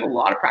 Trust me, we have a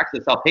lot of practices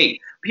of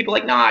self-hate. People are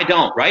like, no, I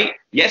don't, right?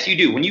 Yes, you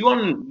do. When you go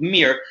in the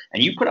mirror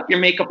and you put up your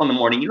makeup in the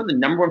morning, you know the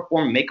number one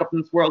form of makeup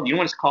in this world? You know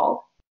what it's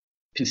called?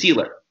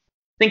 Concealer.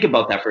 Think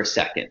about that for a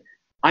second.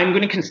 I'm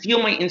going to conceal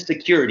my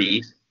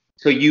insecurities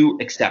so you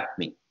accept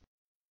me.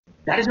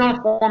 That is not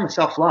a form of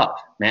self-love,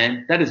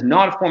 man. That is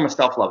not a form of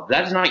self-love.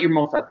 That is not your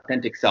most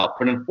authentic self.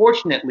 But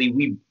unfortunately,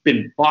 we've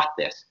been bought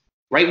this,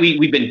 right?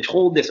 We've been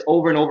told this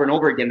over and over and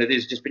over again that it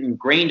has just been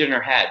ingrained in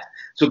our heads.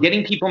 So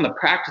getting people in the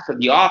practice of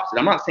the opposite,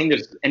 I'm not saying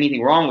there's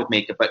anything wrong with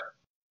makeup, but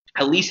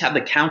at least have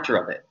the counter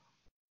of it,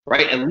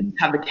 right? At least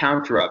have the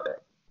counter of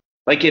it.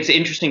 Like, it's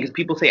interesting because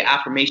people say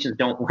affirmations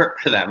don't work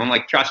for them. I'm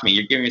like, trust me,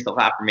 you're giving yourself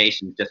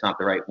affirmations, just not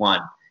the right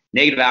one.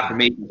 Negative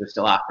affirmations are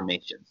still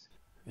affirmations.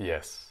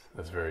 Yes,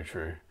 that's very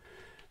true.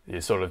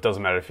 It sort of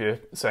doesn't matter if you're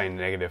saying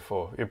negative,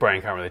 or your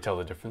brain can't really tell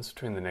the difference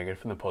between the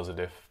negative and the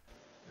positive.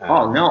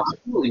 Oh, no,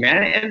 absolutely,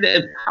 man. And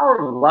the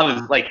power of love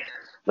is like,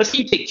 let's say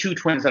you take 2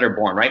 twins that are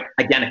born, right?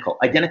 Identical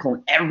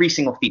in every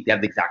single feat. They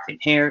have the exact same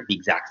hair, the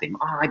exact same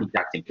eye, the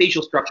exact same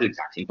facial structure, the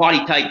exact same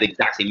body type, the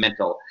exact same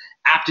mental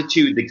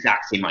aptitude, the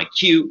exact same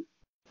IQ.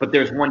 But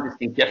there's one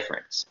distinct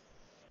difference.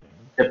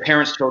 The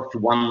parents chose to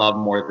one love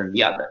more than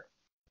the other.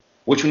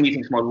 Which one do you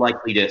think is more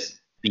likely to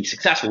be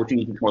successful? Which one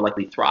do you think is more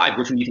likely to thrive?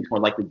 Which one do you think is more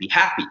likely to be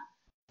happy?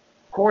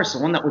 Of course, the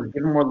one that was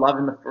given more love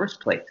in the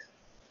first place.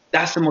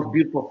 That's the most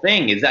beautiful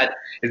thing, is that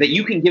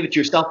you can give it to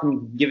yourself and you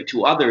can give it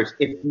to others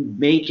if you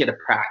make it a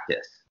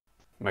practice.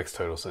 Makes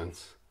total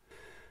sense.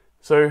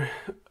 So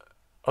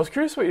I was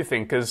curious what you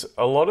think, because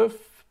a lot of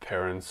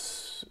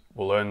parents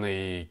will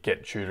only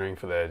get tutoring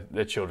for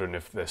their children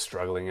if they're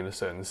struggling in a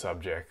certain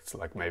subject,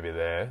 like maybe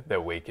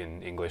they're weak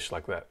in English,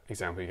 like that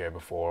example you gave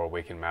before, or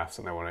weak in maths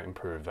and they want to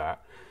improve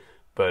that.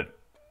 But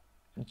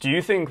do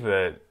you think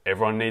that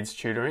everyone needs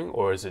tutoring,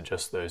 or is it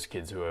just those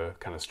kids who are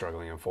kind of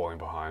struggling and falling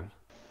behind?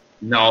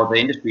 No, the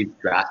industry's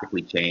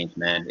drastically changed,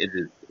 man.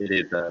 It's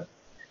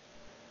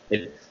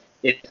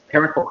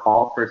parents will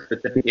call for a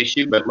specific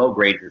issue, but low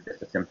grades is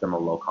just a symptom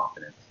of low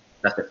confidence.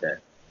 That's just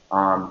it.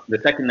 The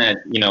second that,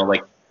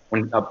 like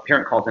when a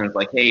parent calls in and is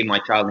like, hey, my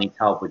child needs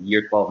help with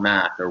year 12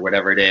 math or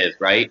whatever it is,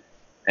 right?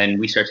 And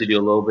we start to do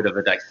a little bit of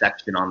a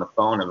dissection on the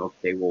phone of,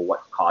 okay, well,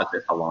 what's caused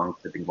this? How long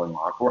has it been going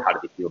on for? How do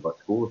they feel about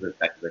school? Has it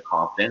affected their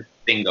confidence?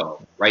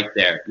 Bingo, right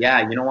there.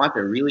 Yeah, you know what?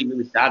 They're really,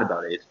 really sad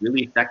about it. It's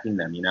really affecting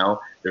them,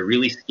 They're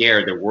really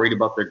scared. They're worried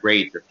about their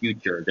grades, their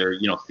future. They're,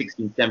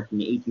 16,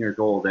 17, 18 years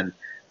old, and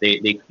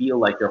they feel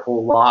like their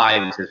whole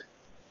lives is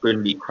going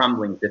to be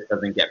crumbling if this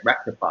doesn't get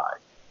rectified.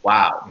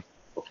 Wow.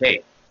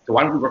 Okay. So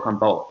why don't we work on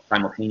both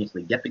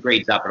simultaneously? Get the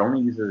grades up, but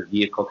only use it as a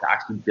vehicle to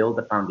actually build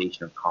a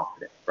foundation of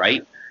confidence,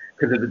 right?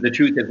 Because the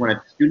truth is, when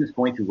a student's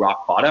going through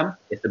rock bottom,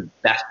 it's the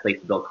best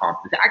place to build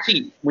confidence.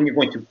 Actually, when you're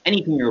going through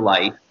anything in your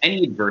life,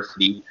 any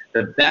adversity,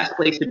 the best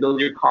place to build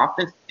your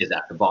confidence is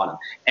at the bottom.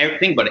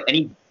 Everything but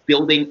any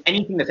building,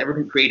 anything that's ever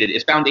been created,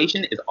 its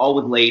foundation is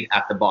always laid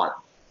at the bottom.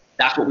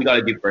 That's what we got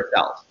to do for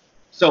ourselves.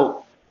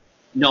 So,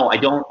 no, I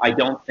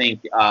don't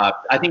think.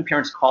 I think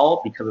parents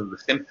call because of the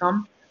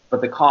symptom, but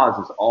the cause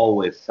is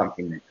always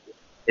something mentally.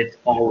 It's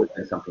always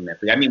been something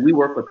mentally. I mean, we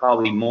work with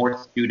probably more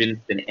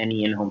students than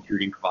any in-home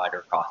tutoring provider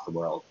across the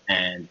world,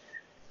 and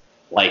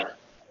like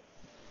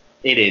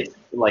it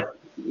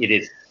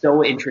is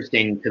so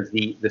interesting because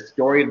the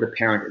story of the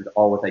parent is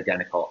always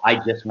identical. I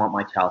just want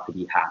my child to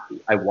be happy.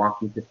 I want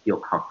them to feel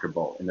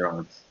comfortable in their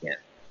own skin,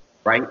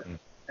 right?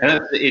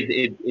 And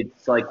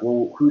it's like,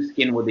 well, whose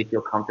skin would they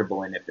feel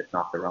comfortable in if it's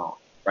not their own,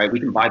 right? We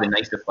can buy the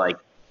nicest like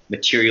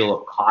material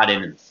of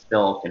cotton and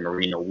silk and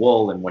merino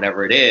wool and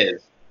whatever it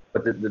is,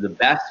 but the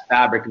best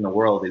fabric in the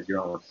world is your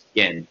own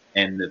skin.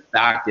 And the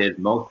fact is,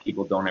 most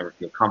people don't ever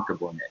feel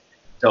comfortable in it.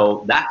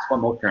 So that's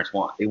what most parents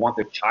want. They want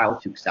their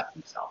child to accept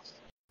themselves.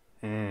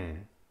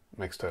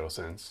 Makes total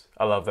sense.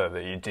 I love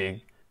that you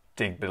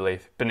dig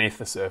beneath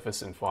the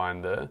surface and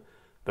find the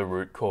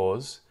root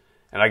cause.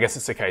 And I guess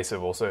it's a case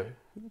of also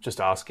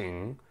just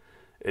asking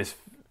if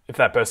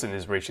that person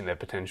is reaching their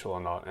potential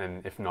or not.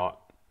 And if not,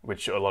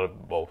 which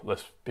well,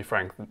 let's be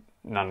frank,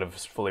 none of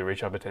us fully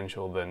reach our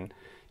potential, then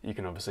you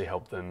can obviously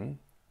help them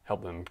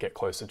get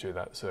closer to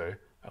that. So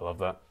I love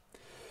that.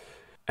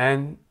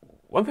 And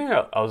one thing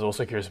I was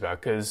also curious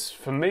about, because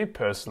for me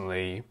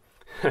personally,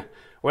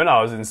 when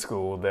I was in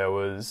school,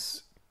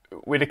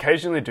 we'd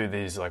occasionally do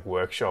these like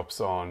workshops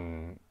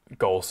on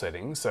goal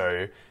setting.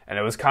 So, and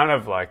it was kind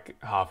of like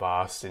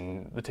half-assed,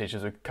 and the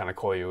teachers would kind of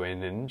call you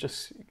in and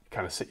just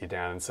kind of sit you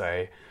down and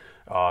say,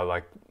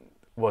 like,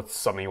 what's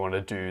something you want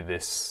to do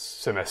this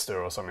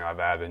semester or something like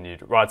that, and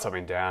you'd write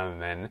something down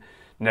and then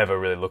never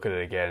really look at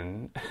it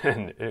again,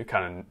 and it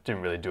kind of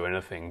didn't really do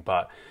anything.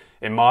 But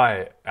in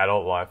my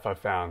adult life, I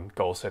found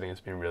goal setting has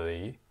been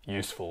really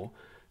useful.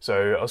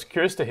 So I was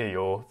curious to hear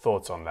your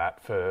thoughts on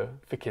that for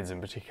kids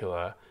in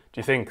particular. Do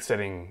you think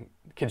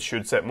kids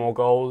should set more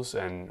goals,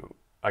 and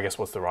I guess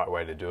what's the right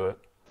way to do it?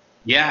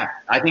 Yeah,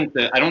 I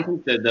don't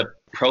think the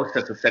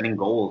process of setting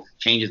goals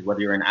changes whether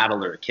you're an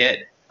adult or a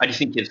kid. I just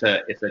think it's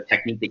a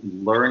technique that you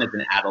learn as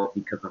an adult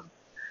because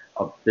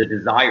of the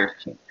desires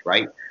change,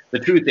 right? The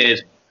truth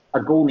is,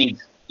 a goal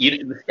needs,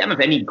 the stem of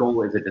any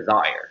goal is a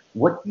desire.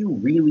 What do you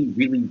really,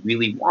 really,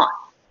 really want?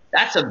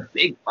 That's a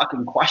big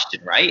fucking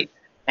question, right?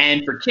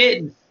 And for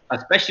kids,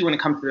 especially when it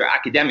comes to their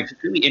academics,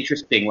 it's really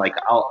interesting. Like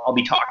I'll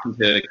be talking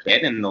to a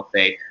kid and they'll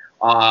say,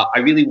 I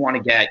really want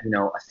to get,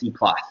 a C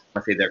plus.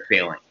 Let's say they're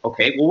failing.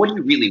 Okay, well, what do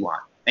you really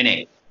want? An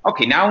A.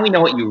 Okay, now we know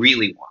what you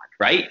really want,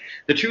 right?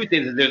 The truth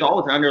is there's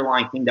always an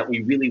underlying thing that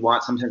we really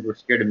want. Sometimes we're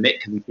scared to admit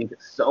because we think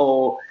it's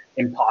so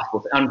impossible,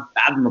 it's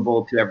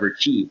unfathomable to ever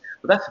achieve.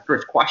 But that's the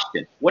first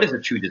question. What is a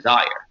true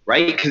desire,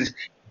 right? Because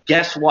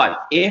guess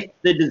what? If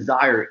the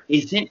desire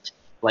isn't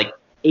like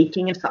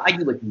aching inside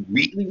you, like you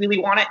really, really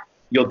want it,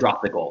 you'll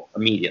drop the goal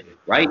immediately,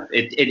 right?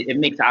 It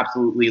makes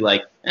absolutely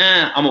like,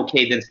 I'm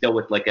okay then still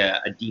with like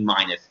a D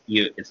minus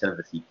instead of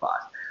a C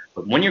plus.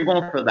 But when you're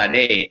going for that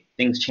A,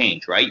 things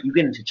change, right? You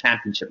get into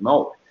championship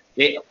mode.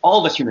 All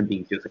of us human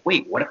beings do. It's like,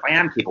 wait, what if I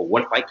am capable?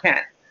 What if I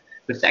can't?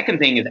 The second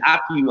thing is,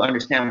 after you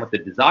understand what the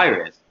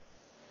desire is,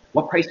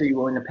 what price are you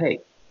willing to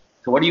pay?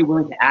 So what are you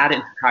willing to add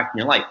and subtract in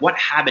your life? What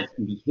habits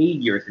and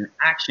behaviors and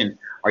actions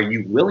are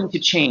you willing to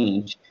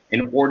change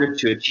in order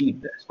to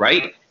achieve this,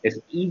 right? It's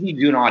easy to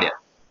do an audit.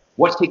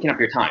 What's taking up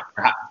your time?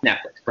 Perhaps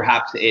Netflix.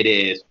 Perhaps it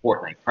is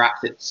Fortnite.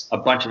 Perhaps it's a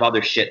bunch of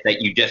other shit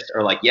that you just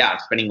are like, yeah, I'm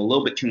spending a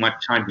little bit too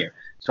much time here.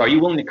 So are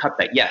you willing to cut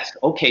that? Yes.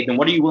 Okay, then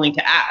what are you willing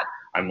to add?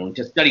 I'm willing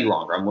to study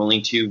longer. I'm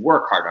willing to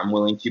work harder. I'm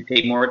willing to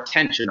pay more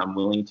attention. I'm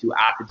willing to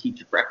ask the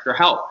teacher for extra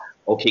help.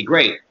 Okay,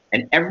 great.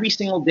 And every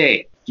single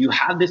day, do you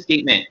have this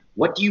statement?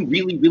 What do you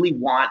really, really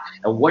want?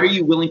 And what are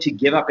you willing to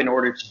give up in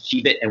order to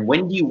achieve it? And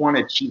when do you want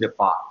to achieve it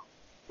by?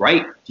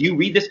 Right? Do you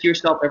read this to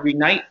yourself every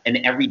night and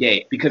every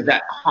day? Because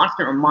that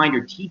constant reminder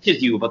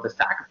teaches you about the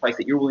sacrifice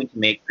that you're willing to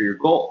make for your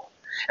goal.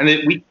 And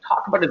then we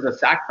talk about it as a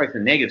sacrifice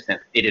in a negative sense.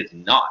 It is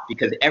not,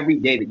 because every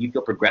day that you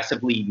feel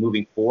progressively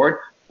moving forward,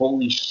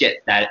 holy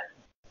shit, that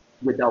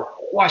without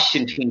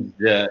question changes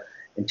the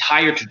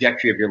entire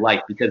trajectory of your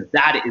life, because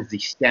that is the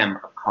stem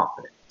of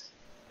confidence.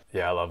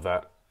 Yeah, I love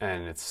that.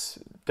 And it's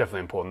definitely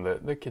important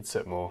that the kids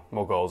set more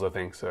goals, I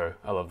think. So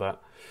I love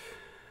that.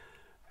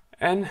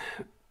 And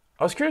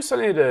I was curious,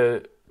 Sunny,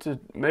 to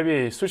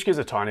maybe switch gears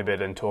a tiny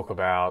bit and talk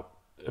about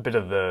a bit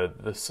of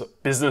the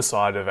business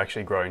side of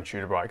actually growing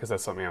TutorBright, because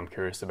that's something I'm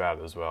curious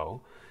about as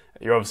well.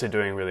 You're obviously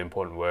doing really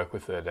important work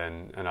with it,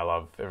 and I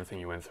love everything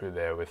you went through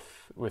there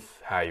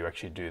with how you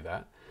actually do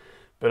that.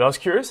 But I was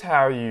curious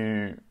how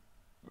you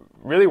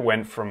really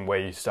went from where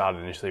you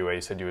started initially, where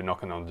you said you were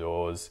knocking on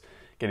doors,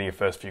 getting your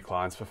first few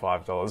clients for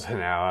 $5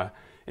 an hour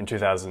in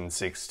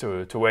 2006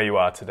 to where you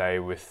are today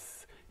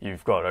with,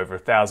 you've got over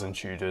 1,000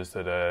 tutors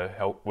that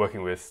are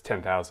working with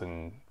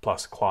 10,000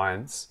 plus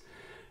clients.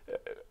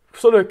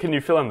 sort of, can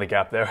you fill in the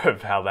gap there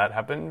of how that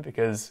happened?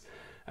 Because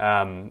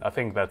I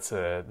think that's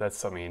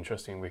something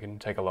interesting we can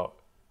take a lot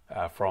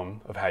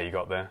from of how you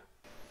got there.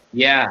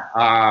 Yeah.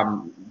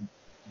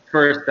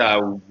 First,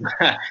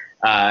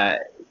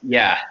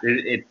 yeah,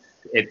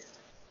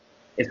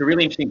 it's a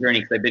really interesting journey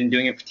because I've been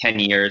doing it for 10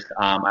 years.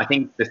 I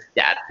think the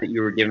stats that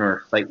you were given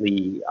are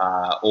slightly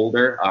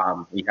older.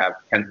 We have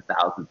tens of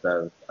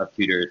thousands of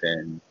tutors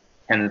and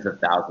tens of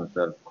thousands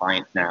of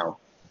clients now.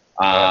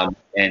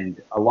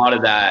 And a lot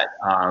of that,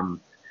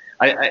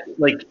 I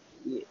like,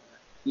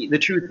 the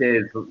truth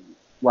is,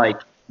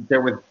 like,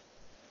 there was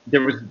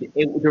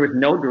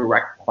no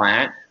direct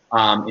plan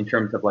in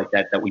terms of like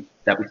that we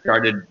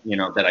started,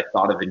 that I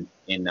thought of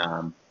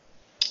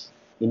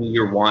in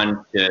year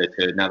one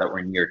to now that we're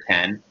in year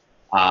 10.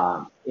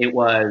 It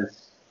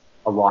was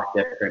a lot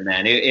different,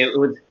 man. It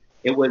was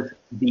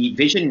the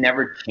vision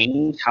never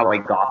changed. How I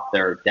got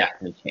there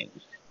definitely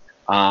changed.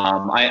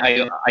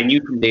 I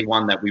knew from day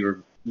one that we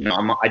were,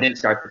 I didn't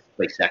start to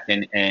play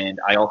second, and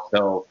I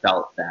also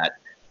felt that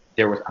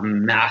there was a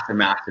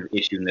massive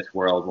issue in this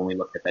world when we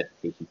looked at the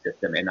education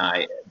system, and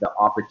the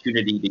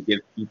opportunity to give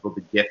people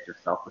the gift of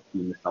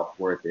self-esteem, the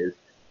self-worth it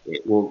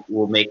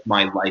will make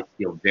my life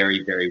feel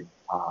very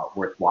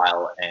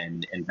worthwhile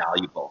and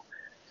valuable.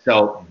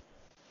 So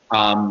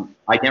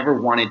I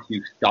never wanted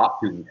to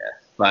stop doing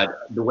this,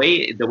 but the way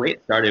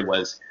it started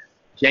was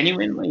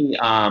genuinely,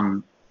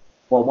 well,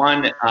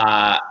 one,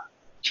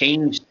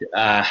 changed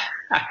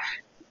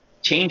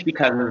changed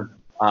because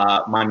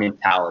of my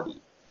mentality.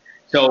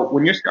 So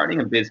when you're starting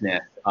a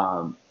business,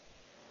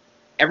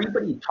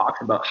 everybody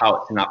talks about how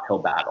it's an uphill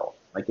battle.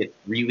 Like, it's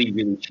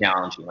really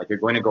challenging. Like, you're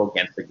going to go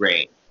against the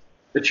grain.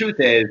 The truth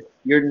is,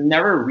 you're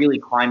never really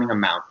climbing a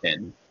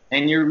mountain,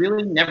 and you're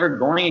really never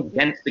going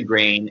against the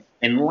grain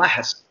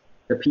unless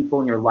the people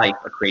in your life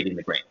are creating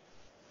the grain.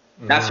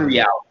 That's the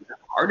reality. The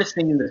hardest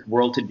thing in this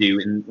world to do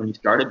when you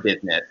start a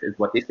business is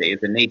what they say is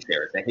the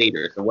naysayers, the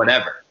haters, or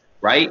whatever,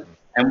 right?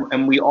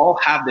 And we all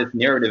have this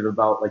narrative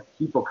about, like,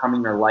 people coming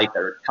in our life that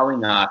are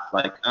telling us,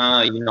 like,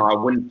 I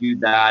wouldn't do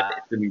that.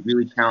 It's going to be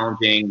really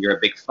challenging. You're a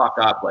big fuck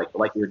up. Like, the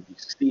likelihood of you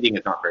succeeding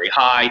is not very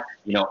high.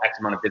 X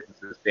amount of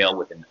businesses fail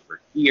within the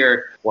first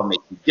year. What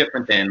makes you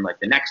different than, like,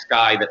 the next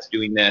guy that's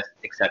doing this,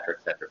 et cetera,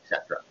 et cetera, et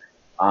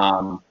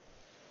cetera.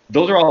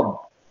 Those are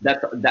all,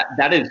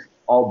 that is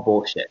all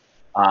bullshit.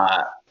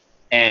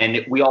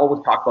 And we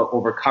always talk about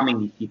overcoming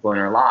these people in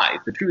our lives.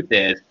 The truth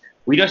is,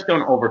 we just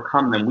don't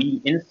overcome them.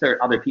 We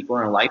insert other people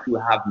in our life who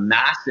have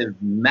massive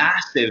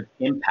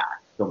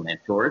impact. So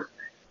mentors,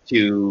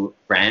 to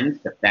friends,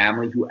 to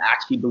family, who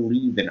actually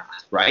believe in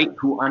us, right?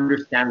 Who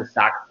understand the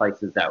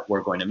sacrifices that we're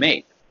going to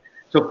make.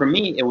 So for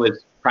me, it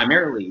was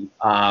primarily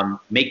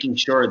making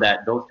sure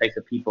that those types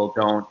of people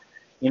don't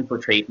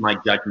infiltrate my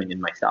judgment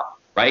in myself,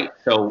 right?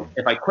 So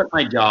if I quit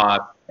my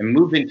job and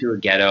move into a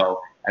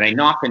ghetto and I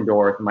knock on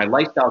doors, and my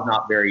lifestyle is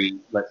not very,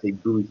 let's say,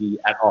 bougie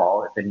at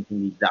all, if anything,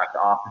 the exact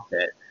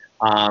opposite,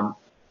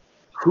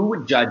 who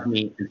would judge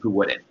me and who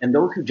wouldn't? And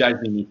those who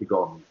judge me need to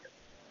go immediately.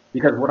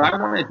 Because what I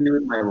want to do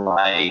in my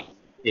life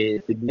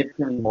is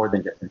significantly more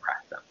than just impress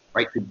them,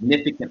 right?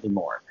 Significantly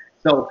more.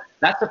 So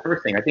that's the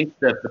first thing. I think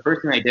the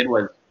first thing I did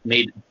was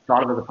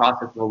thought of as a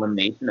process of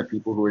elimination of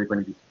people who were going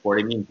to be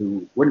supporting me and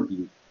who wouldn't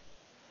be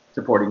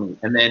supporting me,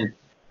 and then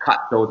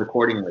cut those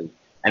accordingly.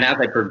 And as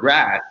I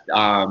progressed,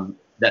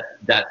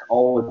 that's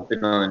always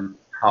been on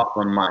top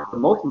of my mind. But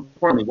most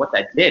importantly, what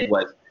that did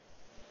was,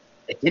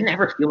 it didn't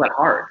ever feel that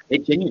hard.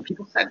 It genuinely,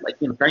 people said, like,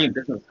 starting a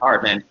business is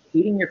hard, man.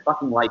 Hating your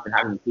fucking life and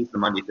having to face the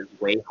Mondays is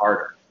way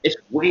harder. It's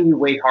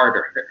way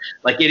harder.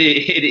 Like, it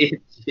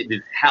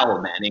is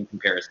hell, man, in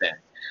comparison.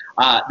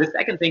 The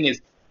second thing is,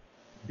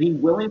 be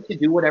willing to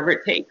do whatever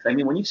it takes. I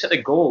mean, when you set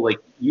a goal, like,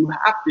 you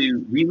have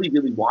to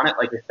really want it,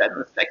 like I said.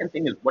 And the second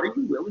thing is, what are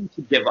you willing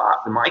to give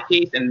up? In my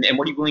case, and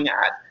what are you willing to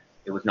add?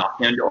 It was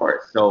knocking on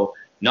doors. So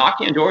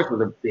knocking on doors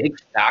was a big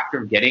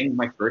factor of getting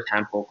my first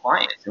handful of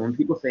clients. And when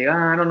people say,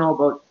 I don't know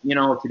about,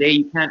 today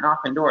you can't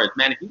knock on doors.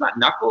 Man, if you got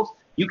knuckles,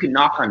 you can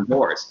knock on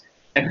doors.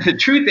 And the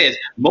truth is,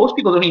 most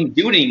people don't even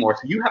do it anymore.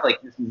 So you have,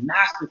 like, this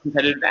massive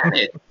competitive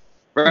advantage,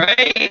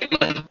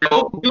 right? Like,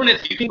 doing it,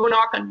 so you can go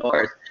knock on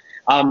doors.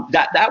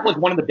 That was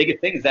one of the biggest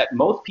things, that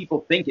most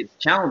people think it's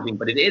challenging,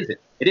 but it isn't.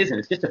 It isn't.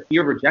 It's just a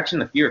fear of rejection,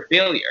 the fear of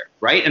failure,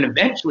 right? And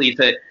eventually, it's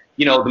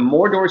the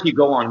more doors you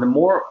go on, the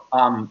more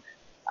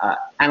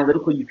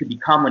analytical you could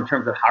become in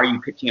terms of how are you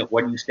pitching it,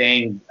 what are you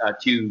saying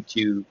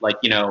to like,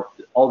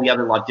 all the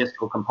other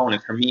logistical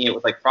components. For me, it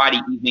was like Friday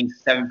evenings,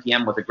 7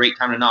 p.m. was a great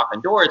time to knock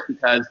on doors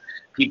because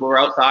people were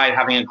outside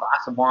having a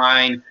glass of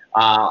wine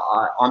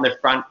on their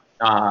front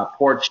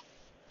porch,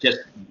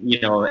 just,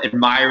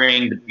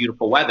 admiring the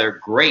beautiful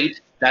weather.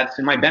 Great. That's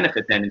in my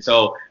benefit then. And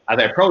so as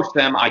I approach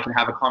them, I can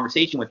have a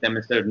conversation with them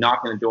instead of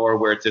knocking on the door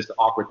where it's this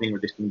awkward thing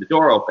where just leaving the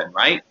door open,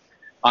 right?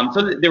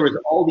 So there was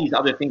all these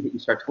other things that you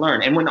start to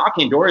learn. And when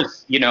knocking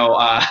doors,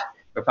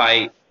 if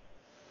I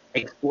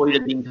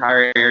exploited the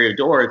entire area of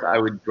doors, I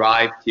would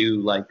drive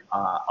to, like,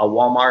 a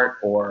Walmart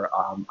or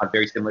a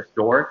very similar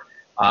store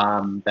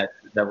that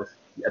was,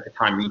 at the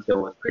time,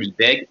 retail was pretty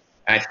big.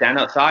 And I stand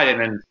outside, and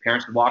then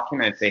parents would walk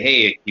in and I'd say,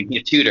 "Hey, you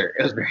need a tutor."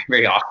 It was very,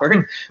 very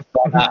awkward.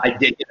 But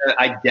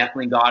I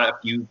definitely got a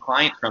few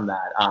clients from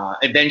that.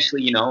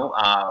 Eventually,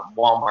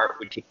 Walmart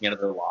would kick me out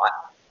of their lot,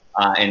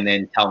 and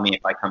then tell me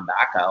if I come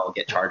back, I'll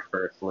get charged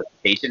for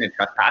solicitation and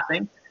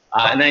trespassing.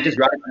 And then I just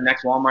drive to the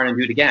next Walmart and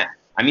do it again.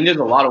 I mean, there's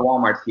a lot of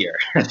Walmarts here,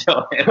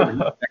 so it was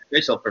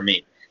beneficial for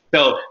me.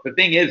 So the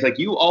thing is, like,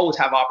 you always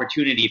have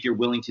opportunity if you're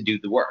willing to do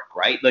the work,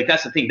 right? Like,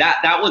 that's the thing.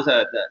 That was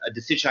a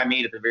decision I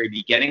made at the very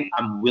beginning.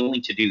 I'm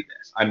willing to do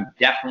this. I'm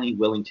definitely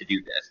willing to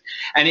do this.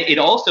 And it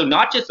also,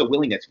 not just a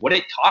willingness, what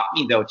it taught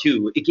me, though,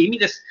 too, it gave me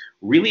this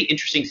really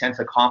interesting sense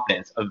of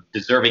confidence of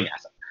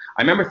deservingness.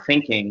 I remember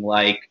thinking,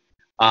 like,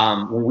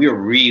 when we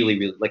were really,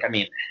 really, like, I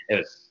mean, it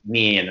was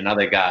me and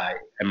another guy,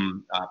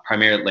 and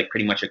primarily, like,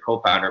 pretty much a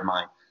co-founder of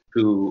mine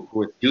who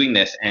was doing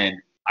this.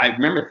 And I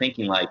remember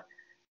thinking, like,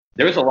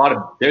 there's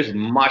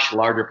much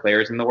larger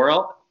players in the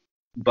world,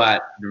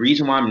 but the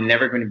reason why I'm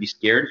never going to be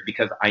scared is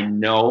because I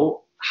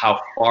know how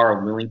far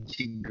I'm willing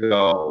to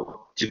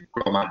go to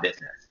grow my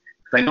business.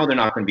 Because I know they're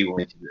not going to be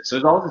willing to do this. So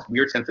there's always this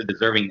weird sense of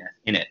deservingness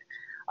in it.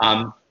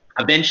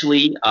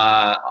 Eventually,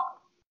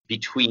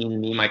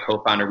 between me and my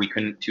co-founder, we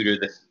couldn't tutor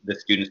the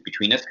students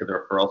between us because the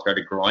referrals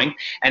started growing.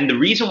 And the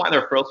reason why the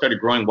referrals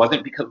started growing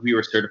wasn't because we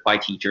were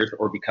certified teachers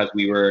or because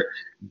we were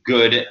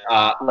good,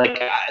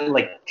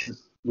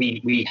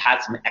 we had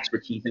some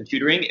expertise in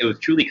tutoring. It was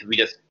truly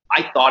because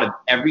I thought of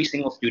every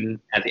single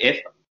student as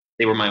if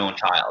they were my own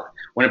child.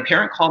 When a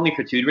parent called me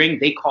for tutoring,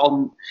 they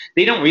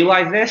don't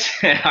realize this,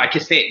 I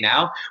can say it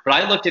now, but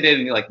I looked at it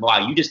and be like,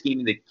 wow, you just gave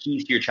me the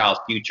keys to your child's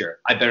future.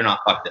 I better not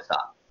fuck this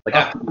up. Like,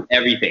 I have to do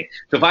everything.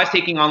 So if I was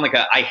taking on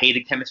I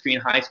hated chemistry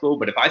in high school,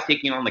 but if I was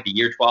taking on like a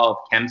year 12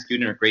 chem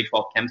student or grade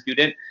 12 chem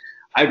student,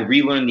 I would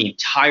relearn the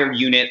entire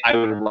unit. I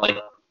would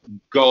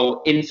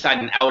go inside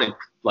and out and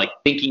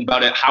thinking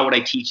about it. How would I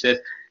teach this?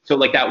 So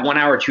that 1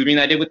 hour tutoring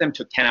that I did with them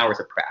took 10 hours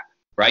of prep,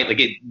 right?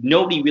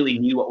 Nobody really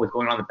knew what was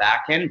going on in the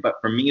back end, but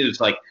for me, it was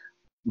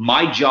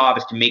my job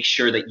is to make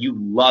sure that you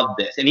love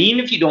this. And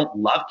even if you don't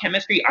love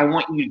chemistry, I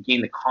want you to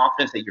gain the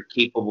confidence that you're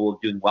capable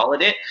of doing well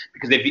at it,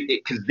 because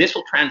this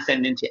will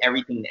transcend into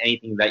everything and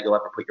anything that you'll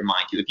ever put your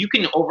mind to. If you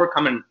can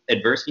overcome an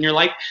adversity in your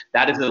life,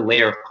 that is a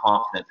layer of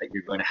confidence that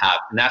you're going to have.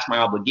 And that's my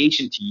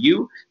obligation to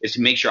you, is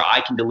to make sure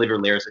I can deliver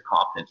layers of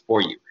confidence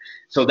for you.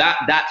 So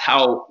that's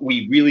how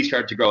we really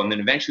started to grow. And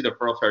then eventually the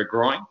referrals started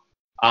growing.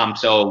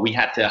 So we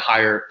had to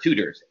hire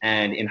tutors.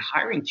 And in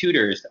hiring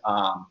tutors,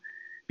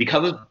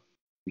 because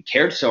we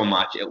cared so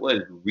much, it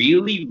was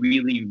really,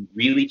 really,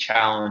 really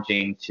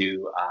challenging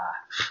to,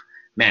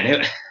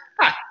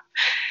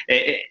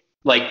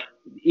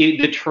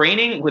 the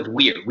training was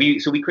weird.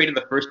 We created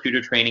the first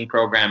tutor training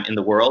program in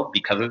the world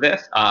because of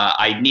this.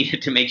 I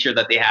needed to make sure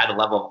that they had a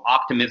level of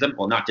optimism.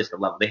 Well, not just a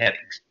level. They had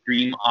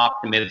extreme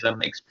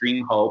optimism,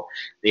 extreme hope.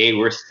 They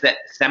were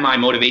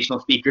semi-motivational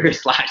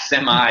speakers /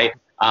 semi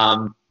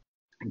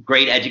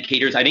great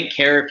educators. I didn't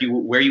care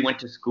where you went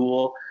to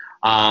school.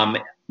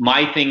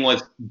 My thing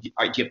was, do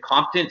you have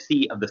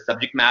competency of the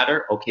subject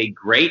matter? Okay,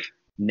 great.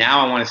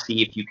 Now I want to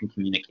see if you can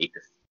communicate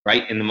this,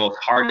 right? In the most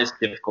hardest,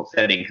 difficult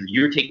setting, because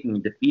you're taking a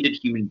defeated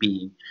human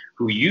being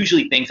who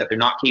usually thinks that they're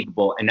not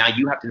capable, and now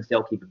you have to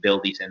instill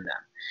capabilities in them.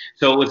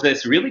 So it was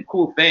this really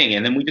cool thing.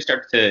 And then we just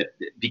started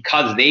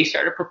because they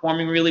started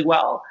performing really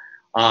well,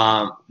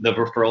 the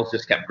referrals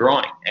just kept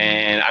growing.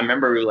 And I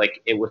remember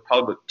it was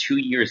probably about 2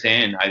 years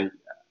in,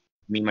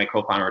 me and my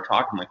co-founder were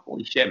talking, like,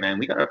 holy shit, man,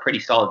 we got a pretty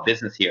solid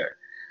business here.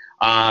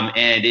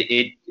 And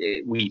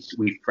we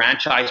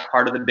franchised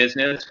part of the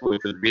business,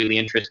 which was really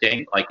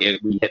interesting.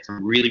 We hit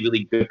some really,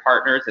 really good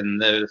partners, and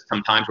there's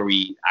some times where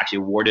we actually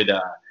awarded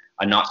a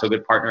not so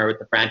good partner with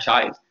the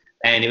franchise.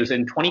 And it was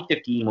in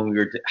 2015 when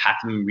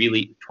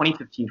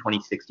 2015,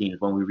 2016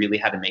 is when we really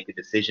had to make a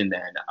decision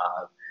then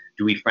of,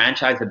 do we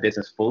franchise the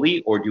business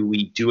fully, or do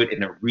we do it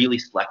in a really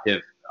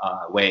selective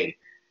way?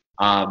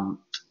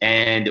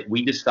 And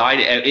we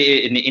decided,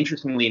 and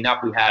interestingly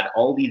enough, we had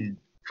all these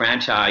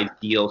franchise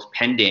deals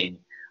pending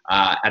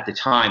at the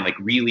time,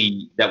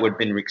 really, that would have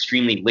been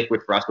extremely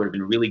liquid for us, would have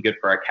been really good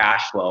for our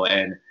cash flow.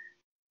 And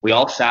we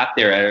all sat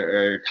there,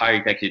 our entire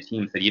executive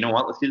team said, you know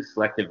what, let's do this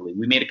selectively.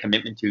 We made a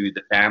commitment to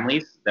the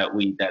families that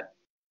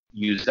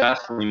use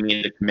us. We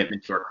made a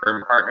commitment to our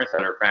current partners,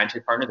 that are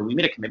franchise partners, and we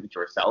made a commitment to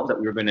ourselves that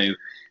we were going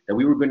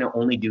to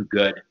only do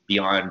good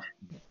beyond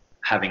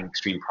having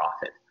extreme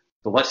profit.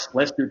 So let's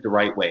do it the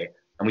right way.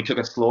 And we took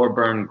a slower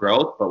burn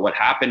growth, but what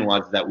happened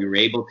was that we were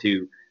able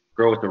to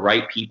grow with the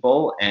right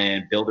people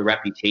and build a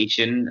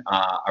reputation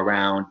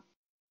around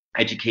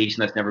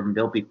education that's never been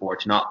built before,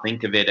 to not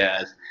think of it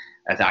as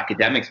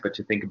academics, but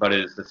to think about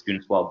it as the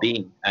student's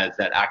well-being, as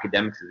that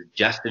academics is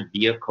just a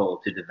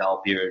vehicle to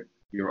develop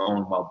your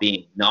own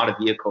well-being, not a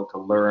vehicle to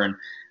learn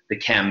the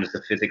chems,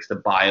 the physics, the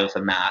bios,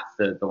 the maths,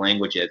 the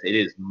languages. It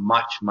is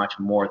much, much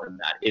more than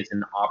that. It's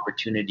an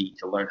opportunity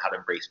to learn how to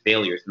embrace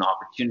failure. It's an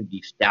opportunity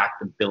to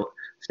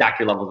stack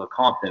your levels of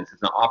confidence.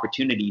 It's an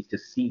opportunity to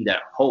see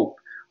that hope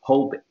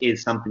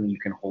is something you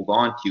can hold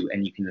on to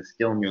and you can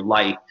instill in your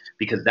life,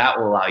 because that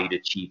will allow you to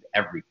achieve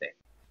everything.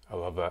 I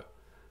love that.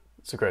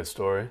 It's a great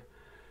story.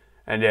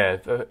 And yeah,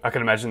 I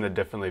can imagine there'd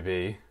definitely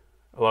be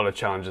a lot of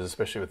challenges,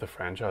 especially with the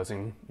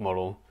franchising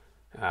model.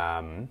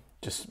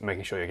 Just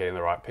making sure you're getting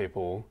the right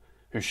people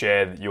who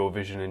share your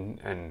vision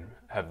and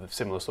have the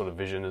similar sort of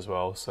vision as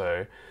well.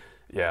 So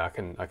yeah, I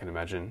can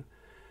imagine.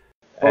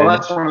 Well, And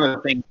that's one of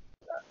the things.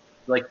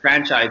 Like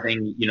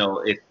franchising,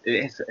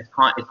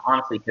 it's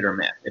honestly hit or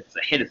miss. If it's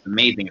a hit, it's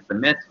amazing. If it's a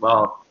miss,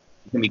 well,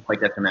 it can be quite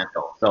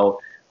detrimental. So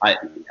I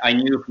I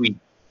knew if we,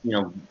 you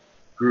know,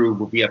 grew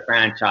via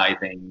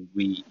franchising,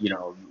 we'd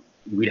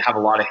have a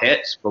lot of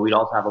hits, but we'd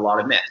also have a lot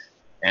of miss.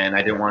 And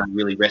I didn't want to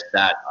really risk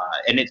that.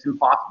 And it's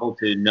impossible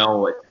to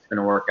know if it's going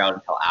to work out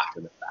until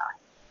after the fact.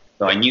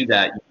 So I knew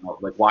that,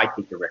 like, why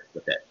take the risk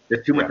with it?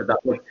 There's too much yeah, of that.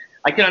 Like,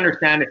 I can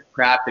understand if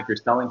perhaps if you're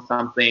selling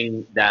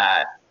something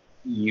that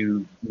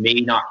you may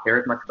not care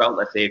as much about.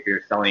 Let's say if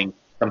you're selling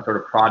some sort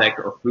of product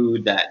or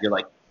food that you're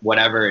like,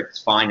 whatever,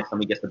 it's fine. If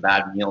somebody gets a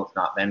bad meal, it's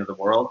not the end of the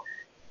world.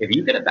 If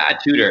you get a bad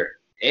tutor,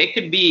 it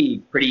could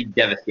be pretty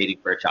devastating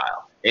for a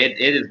child. It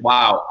is,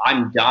 wow,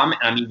 I'm dumb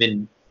and I'm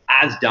even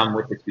as dumb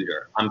with the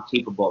tutor. I'm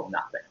capable of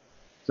nothing.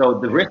 So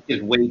the risk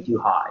is way too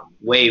high,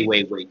 way,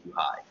 way, way too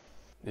high.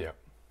 yeah,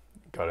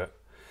 got it.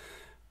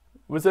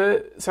 Was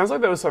there? Sounds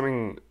like there was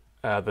something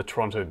the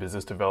Toronto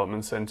Business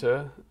Development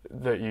Centre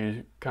that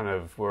you kind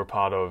of were a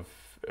part of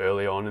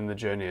early on in the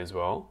journey as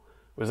well.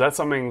 Was that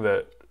something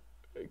that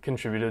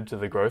contributed to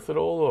the growth at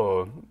all,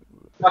 or?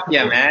 Fuck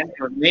yeah, man.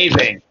 It was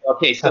amazing.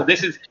 Okay, so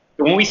this is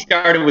when we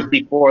started was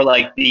before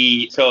like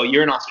so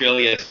you're in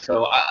Australia,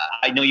 so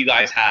I know you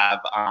guys have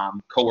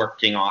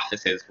co-working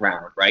offices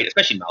around, right?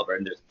 Especially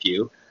Melbourne, there's a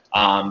few.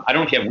 I don't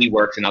know if you have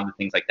WeWorks and other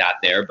things like that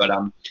there, but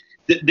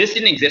this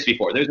didn't exist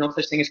before. There was no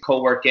such thing as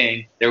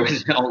co-working. There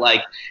was no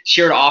like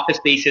shared office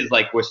spaces.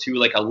 Like was through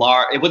like a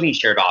large. It wasn't even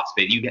shared office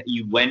space.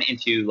 You went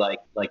into like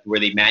where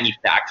they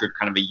manufactured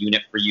kind of a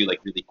unit for you like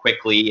really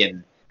quickly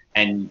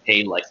and you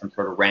paid like some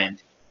sort of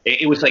rent.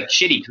 It was like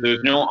shitty because there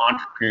was no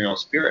entrepreneurial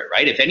spirit,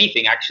 right? If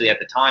anything, actually at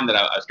the time that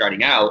I was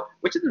starting out,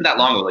 which isn't that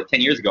long ago, like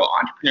 10 years ago,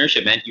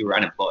 entrepreneurship meant you were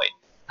unemployed.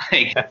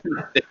 Like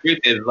the truth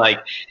is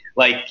like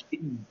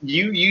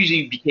you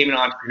usually became an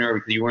entrepreneur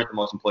because you weren't the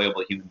most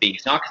employable human being.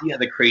 It's not because you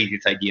had the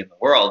craziest idea in the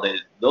world.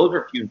 Those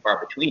were few and far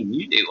between.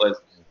 Usually it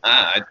was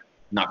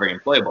not very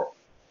employable.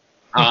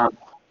 Um,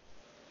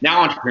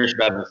 Now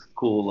entrepreneurship has this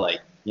cool, like,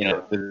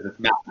 there's this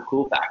massive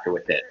cool factor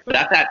with it. But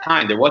at that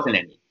time, there wasn't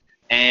any.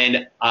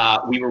 And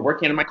we were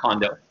working in my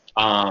condo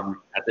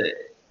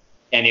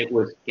and it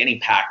was getting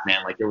packed,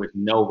 man. Like there was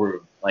no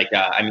room. Like,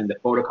 I mean, the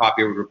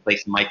photocopier would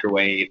replace the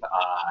microwave.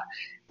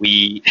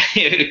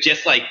 It was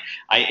just like,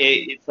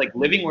 it's like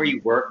living where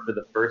you work for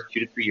the first 2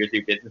 to 3 years of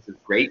your business is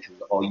great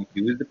because all you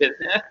do is the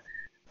business.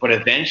 But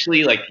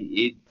eventually, like,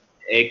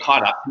 it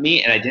caught up to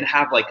me and I didn't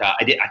have like,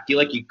 I feel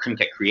like you couldn't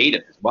get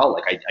creative as well.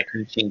 Like I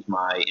couldn't change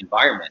my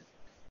environment.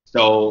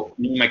 So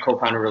me and my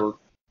co-founder were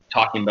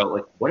talking about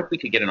like, what if we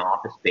could get an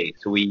office space?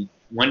 So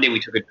one day we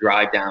took a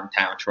drive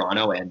downtown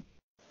Toronto and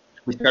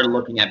we started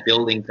looking at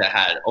buildings that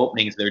had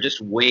openings. They're just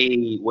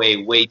way,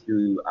 way, way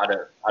too out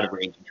of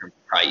range in terms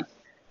of price.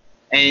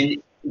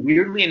 And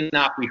weirdly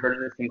enough, we heard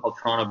of this thing called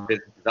Toronto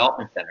Business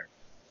Development Center,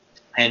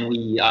 and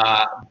we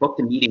booked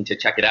a meeting to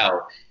check it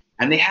out.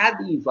 And they had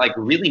these like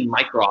really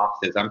micro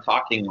offices. I'm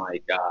talking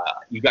like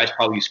you guys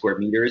probably use square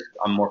meters.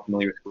 I'm more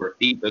familiar with square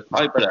feet, but it's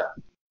probably about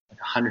like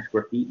 100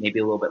 square feet, maybe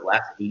a little bit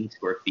less, 80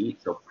 square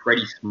feet. So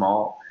pretty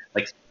small,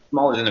 like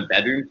smaller than a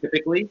bedroom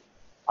typically.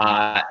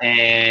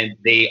 And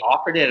they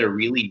offered it at a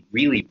really,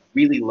 really,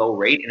 really low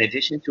rate. In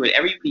addition to it,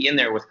 everybody in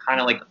there was kind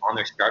of like on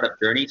their startup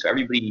journey. So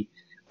everybody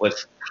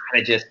was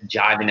kind of just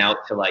jiving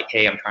out to like,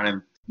 hey, I'm trying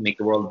to make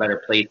the world a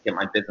better place, get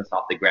my business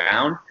off the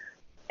ground.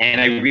 And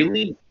I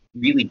really,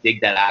 really dig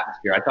that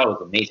atmosphere. I thought it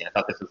was amazing. I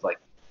thought this was like,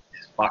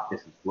 fuck,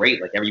 this is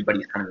great. Like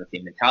everybody's kind of the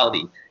same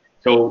mentality.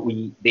 So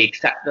they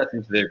accepted us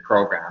into their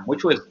program,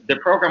 their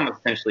program was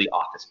essentially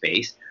office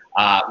space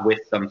with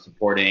some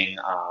supporting.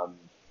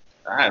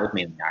 It was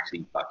mainly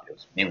actually, fuck it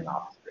was mainly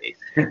office space.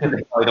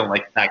 They probably don't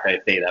like the fact that I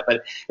say that,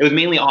 but it was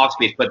mainly office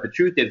space. But the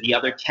truth is, the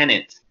other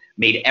tenants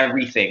made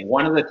everything.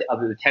 One of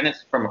the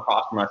tenants from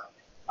across from us,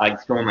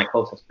 he's one of my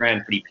closest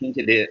friends, but he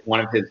painted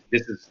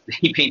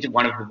he painted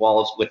one of his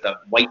walls with a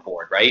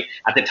whiteboard, right?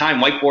 At the time,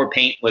 whiteboard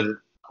paint was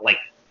like,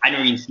 I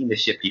never even seen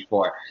this shit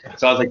before.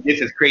 So I was like,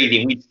 this is crazy.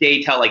 And we'd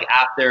stay till like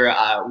after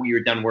we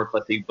were done work,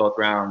 let's say both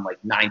around like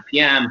 9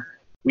 p.m.,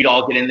 we'd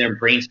all get in there and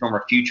brainstorm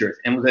our futures.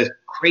 And it was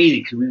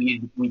crazy because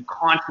we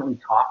constantly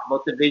talked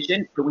about the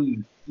vision, but we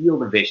feel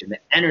the vision. The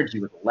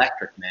energy was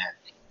electric, man.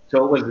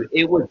 So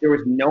it was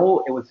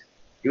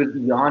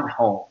beyond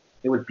home.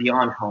 It was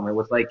beyond home. It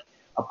was like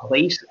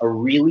a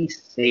really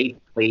safe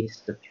place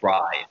to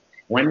thrive.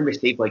 When we were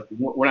safe, like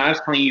when I was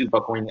telling you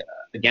about going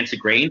against the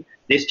grain,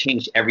 this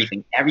changed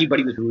everything.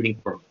 Everybody was rooting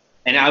for me,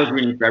 and I was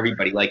rooting for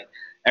everybody. Like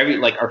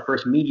our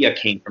first media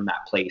came from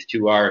that place.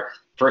 To our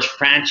first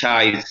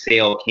franchise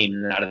sale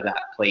came out of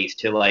that place.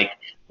 To like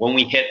when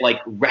we hit like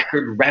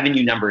record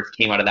revenue numbers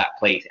came out of that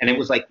place, and it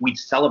was like we'd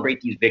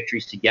celebrate these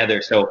victories together.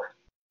 So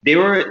they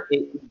were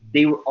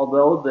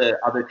although the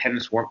other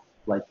tenants weren't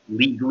like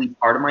legally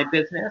part of my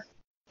business,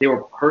 they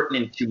were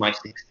pertinent to my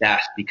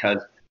success, because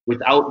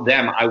without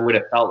them, I would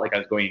have felt like I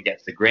was going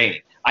against the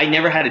grain. I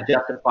never had to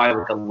justify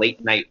like a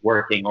late night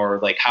working, or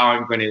like how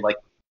I'm going to like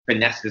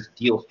finesse this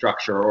deal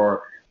structure,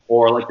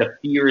 or like the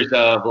fears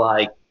of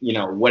like, you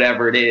know,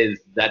 whatever it is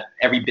that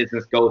every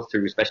business goes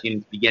through, especially in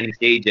its beginning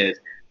stages,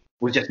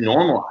 was just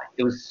normalized.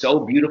 It was so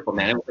beautiful,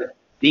 man. It was like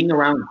being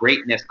around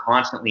greatness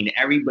constantly and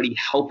everybody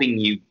helping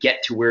you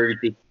get to where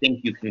they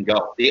think you can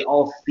go. They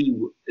all see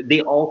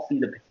the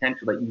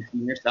potential that you see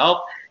in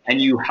yourself,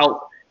 and you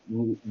help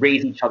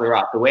raise each other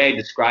up. The way I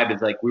describe it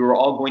is like we were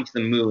all going to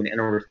the moon, and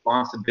our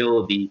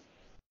responsibility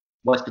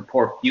was to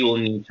pour fuel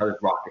in each other's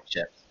rocket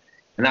ships.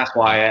 And that's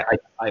why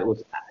it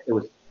was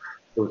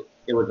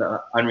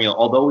unreal.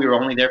 Although we were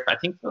only there for, I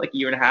think, for like a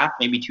year and a half,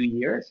 maybe 2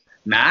 years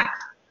max,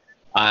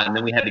 and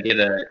then we had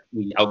to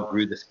we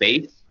outgrew the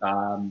space.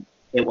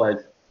 It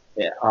was,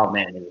 oh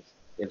man,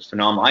 it was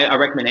phenomenal. I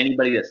recommend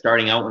anybody that's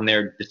starting out when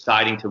they're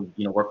deciding to,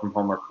 you know, work from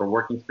home or for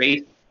working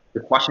space. The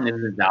question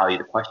isn't value.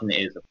 The question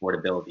is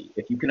affordability.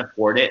 If you can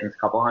afford it and it's a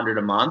couple hundred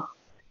a month,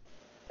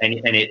 and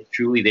it's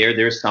truly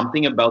there's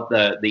something about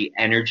the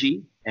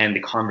energy and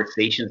the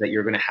conversations that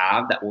you're going to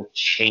have that will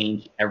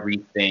change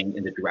everything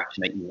in the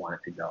direction that you want it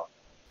to go.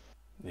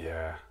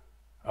 Yeah,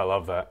 I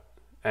love that.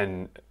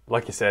 And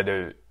like you said,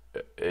 at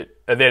the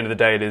end of the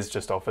day, it is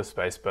just office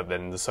space, but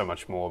then there's so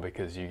much more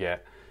because you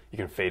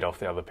can feed off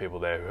the other people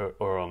there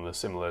who are on the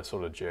similar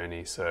sort of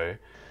journey. So,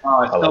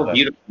 oh, it's so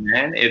beautiful,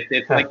 man.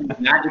 It's like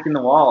magic in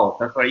the walls.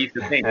 That's what I used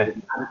to think. It's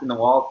magic in the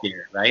walls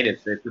here, right?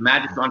 It's the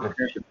magic of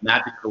entrepreneurship, the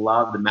magic of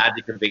love, the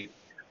magic of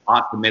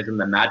optimism,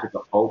 the magic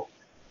of hope.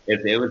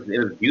 It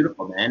was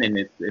beautiful, man.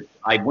 And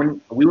we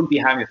wouldn't be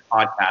having this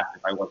podcast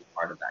if I wasn't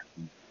part of that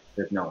team.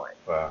 There's no way.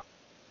 Wow.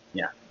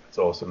 Yeah. It's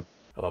awesome.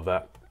 I love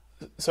that.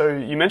 So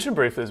you mentioned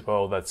briefly as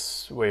well,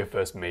 that's where your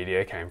first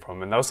media came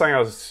from. And that was something I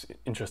was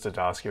interested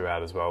to ask you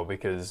about as well,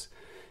 because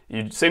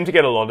you seem to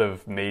get a lot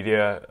of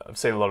media. I've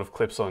seen a lot of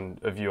clips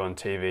of you on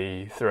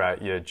TV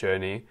throughout your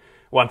journey.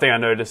 One thing I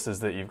noticed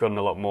is that you've gotten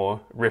a lot more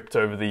ripped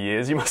over the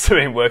years. You must have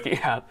been working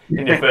out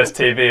in your first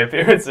TV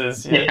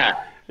appearances.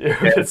 You're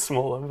a bit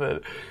smaller,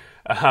 but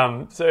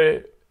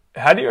so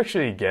how do you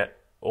actually get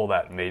all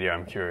that media?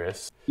 I'm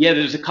curious. Yeah,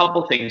 there's a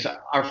couple things.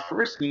 Our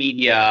first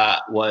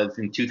media was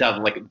in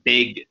 2000, like a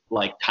big,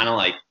 like kind of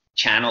like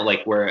channel,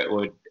 like where it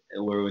was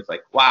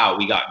like, wow,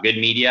 we got good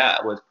media.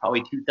 It was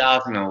probably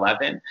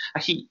 2011.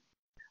 Actually,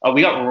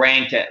 we got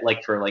ranked at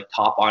like for like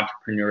top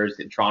entrepreneurs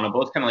in Toronto, but it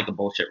was kind of like a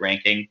bullshit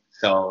ranking.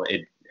 So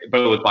but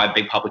it was by a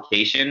big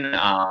publication,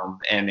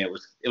 and it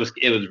was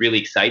really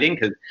exciting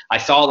because I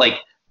saw like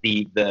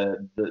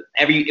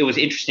it was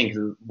interesting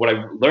because what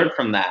I learned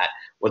from that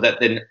was that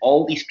then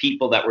all these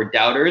people that were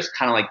doubters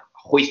kind of like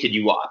hoisted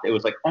you up. It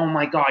was like, oh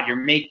my God, you're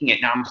making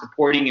it. Now I'm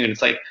supporting you. And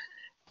it's like,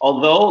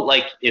 although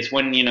like it's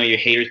when, you know, your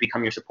haters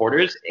become your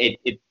supporters,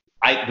 the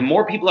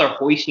more people are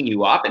hoisting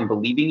you up and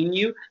believing in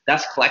you,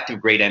 that's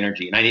collective great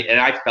energy. And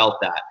I felt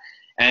that.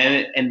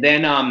 And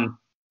then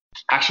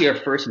actually our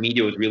first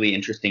media was really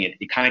interesting.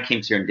 It kind of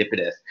came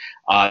serendipitous.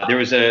 There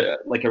was a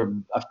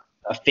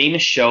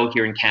famous show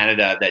here in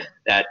Canada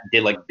that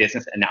did like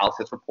business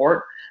analysis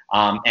report,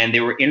 and they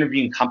were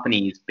interviewing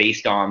companies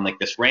based on like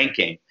this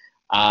ranking,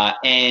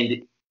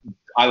 and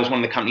I was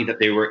one of the companies that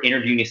they were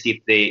interviewing to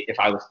see if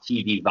I was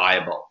TV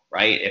viable,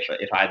 right?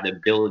 If I had the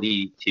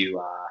ability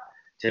to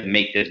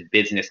make this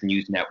business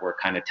news network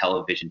kind of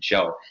television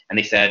show. And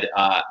they said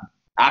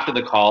after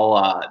the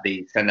call,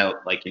 they send out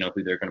like, you know,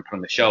 who they're going to put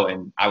on the show,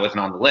 and I wasn't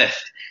on the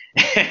list.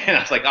 And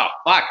I was like, oh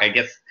fuck, I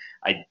guess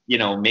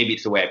maybe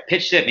it's the way I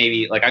pitched it.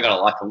 Maybe like I got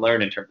a lot to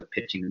learn in terms of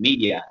pitching the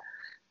media.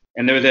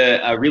 And there was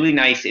a really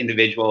nice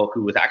individual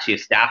who was actually a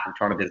staff of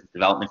Toronto Business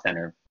Development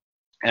Center.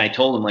 And I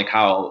told him like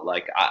how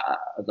like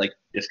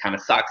this kind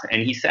of sucks.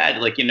 And he said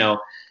like, you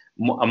know,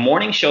 a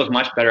morning show is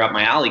much better up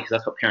my alley because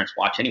that's what parents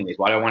watch anyways.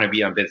 Why do I want to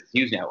be on Business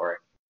News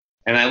Network?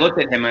 And I looked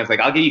at him and I was like,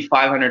 I'll give you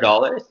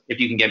 $500 if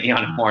you can get me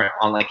on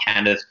like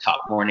Canada's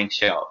top morning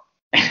show.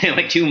 And in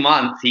like 2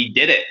 months, he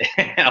did it.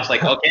 And I was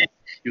like, okay.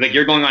 He's like,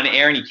 you're going on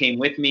air, and he came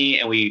with me,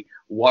 and we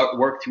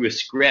worked through a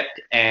script.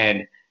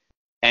 And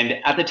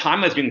at the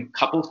time, I was doing a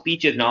couple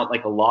speeches, not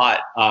like a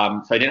lot.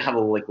 So I didn't have a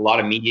lot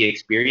of media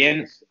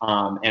experience.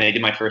 And I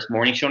did my first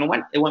morning show,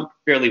 and it went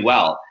fairly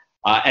well.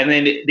 And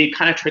then they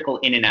kind of trickle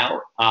in and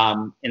out.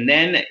 And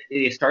then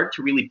it started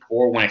to really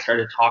pour when I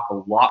started to talk a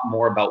lot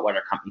more about what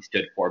our company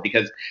stood for,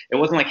 because it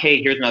wasn't like,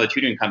 hey, here's another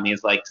tutoring company.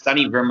 It's like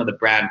Sunny Verma, the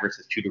brand,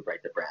 versus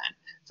TutorBright, the brand.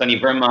 Sunny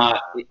Verma,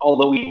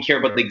 although we care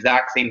about the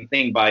exact same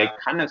thing, by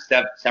kind of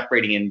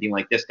separating and being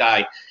like, this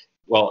guy,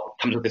 well,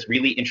 comes with this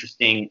really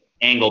interesting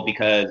angle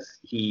because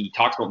he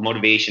talks about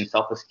motivation,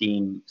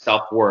 self-esteem,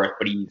 self-worth,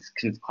 but he's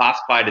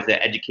classified as an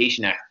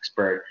education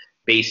expert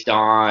based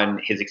on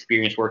his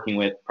experience working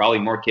with probably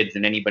more kids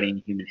than anybody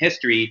in human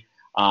history,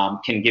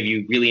 can give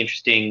you really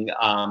interesting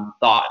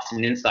thoughts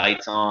and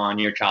insights on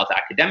your child's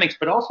academics,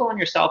 but also on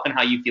yourself and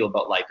how you feel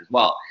about life as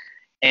well.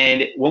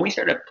 And when we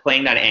started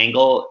playing that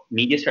angle,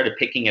 media started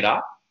picking it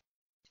up.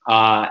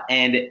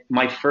 And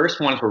my first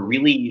ones were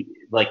really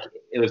like,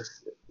 it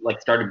was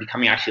like started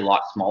becoming actually a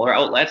lot smaller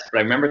outlets. But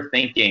I remember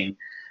thinking,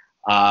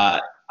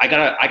 I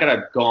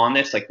gotta go on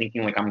this, like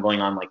thinking like I'm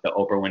going on like the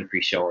Oprah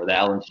Winfrey show or the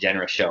Ellen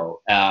DeGeneres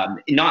show.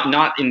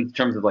 Not in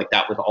terms of like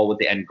that was always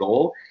the end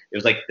goal. It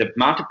was like the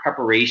amount of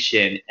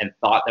preparation and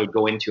thought that would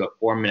go into a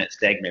 4-minute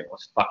segment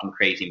was fucking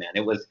crazy, man.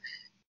 It was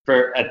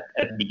at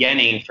the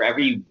beginning, for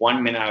every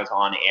 1 minute I was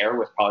on air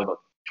was probably about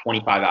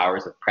 25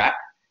 hours of prep.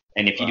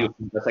 And if you do,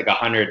 that's like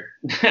 100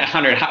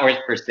 hours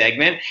per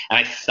segment, and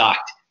I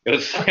sucked. It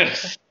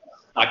was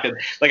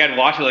like I'd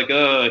watch it like,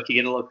 oh, it could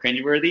get a little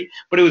cringeworthy,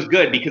 but it was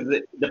good because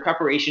the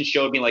preparation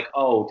showed me like,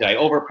 oh, did I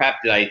over prep?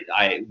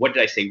 What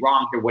did I say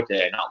wrong here? What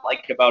did I not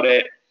like about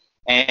it?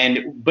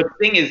 But the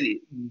thing is,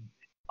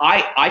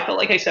 I felt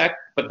like I sucked,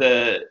 but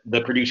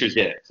the producers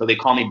did it. So they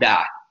call me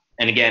back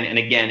and again and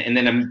again, and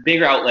then a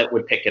bigger outlet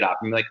would pick it up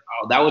and be like,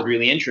 oh, that was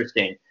really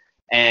interesting.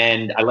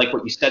 And I like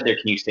what you said there.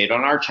 Can you say it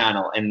on our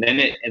channel? And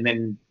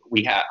then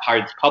we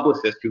hired this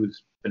publicist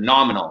who's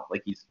phenomenal.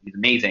 Like he's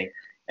amazing.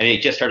 And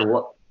it just started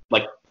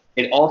like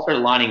it all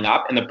started lining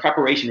up, and the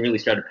preparation really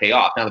started to pay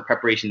off. Now the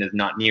preparation is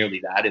not nearly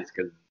that, is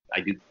because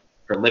I do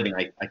for a living.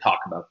 I talk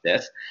about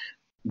this,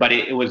 but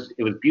it was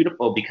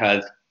beautiful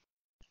because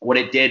what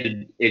it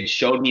did, it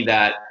showed me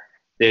that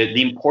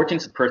the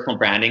importance of personal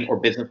branding or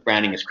business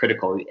branding is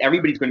critical.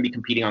 Everybody's going to be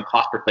competing on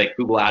cost per click,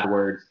 Google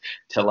AdWords,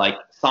 to like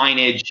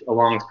signage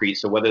along the street.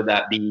 So whether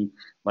that be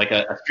like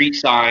a street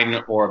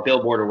sign or a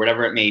billboard or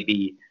whatever it may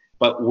be,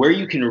 but where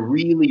you can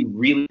really,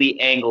 really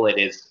angle it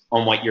is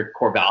on what your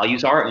core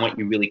values are and what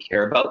you really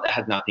care about. That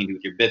has nothing to do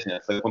with your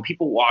business. Like when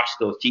people watch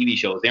those TV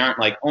shows, they aren't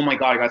like, oh my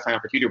God, I got to sign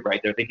up for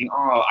TutorBright. They're thinking,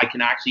 oh, I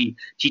can actually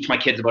teach my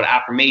kids about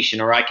affirmation,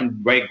 or I can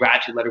write a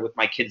gratitude letter with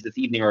my kids this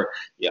evening, or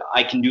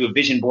I can do a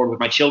vision board with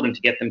my children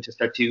to get them to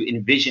start to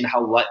envision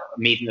how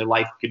amazing their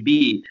life could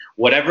be.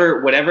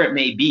 Whatever it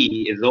may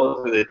be, is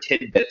those are the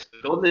tidbits.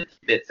 Those are the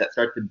tidbits that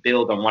start to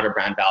build on what our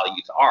brand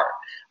values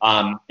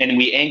are. And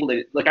we angled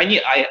it. Like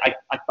I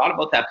thought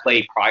about that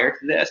play prior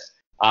to this.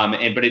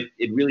 But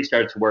it really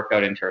started to work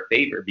out into our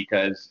favor,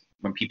 because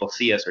when people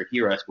see us or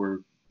hear us,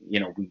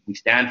 we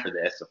stand for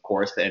this, of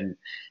course, and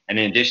in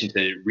addition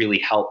to it really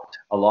helped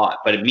a lot.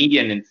 But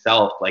media in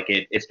itself, like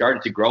it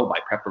started to grow by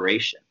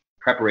preparation.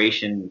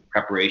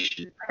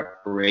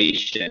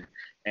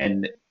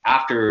 And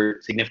after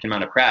a significant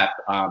amount of prep,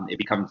 you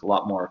become a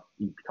lot more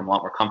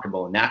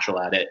comfortable and natural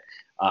at it.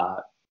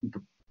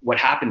 What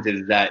happens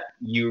is that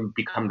you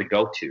become the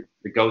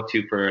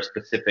go-to for a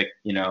specific,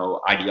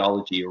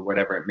 ideology or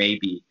whatever it may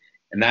be.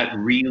 And that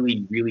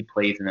really, really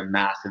plays in a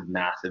massive,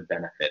 massive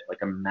benefit, like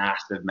a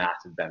massive,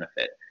 massive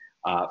benefit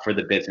for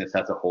the business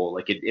as a whole.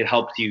 Like it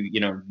helps you,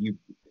 you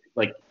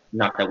like,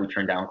 not that we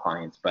turn down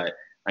clients, but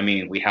I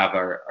mean, we have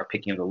our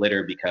picking of the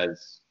litter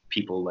because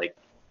people like,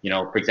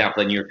 for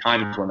example, the New York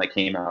Times one that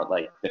came out,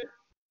 like the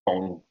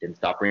phone didn't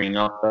stop ringing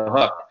off the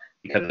hook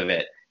because of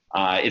it.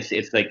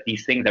 It's like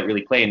these things that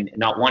really play, and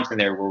not once in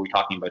there were we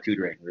talking about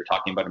tutoring. We were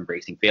talking about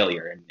embracing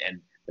failure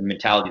and the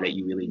mentality that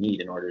you really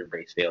need in order to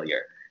embrace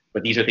failure.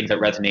 But these are things that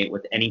resonate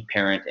with any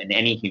parent and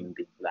any human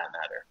being for that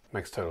matter.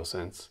 Makes total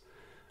sense.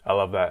 I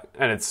love that.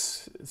 And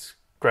it's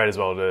great as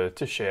well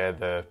to share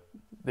the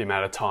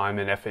amount of time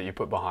and effort you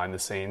put behind the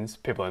scenes.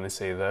 People only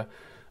see the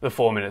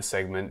 4-minute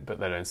segment, but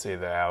they don't see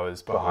the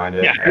hours behind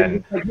it. Yeah,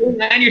 and like,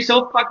 man, you're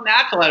so fucking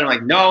natural. And I'm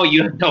like, no,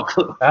 you have no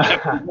clue.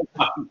 No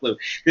fucking clue.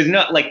 There's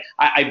no, like,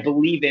 I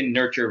believe in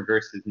nurture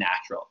versus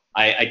natural.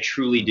 I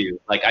truly do.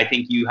 Like, I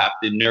think you have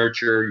to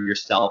nurture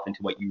yourself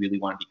into what you really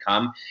want to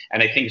become.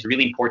 And I think it's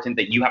really important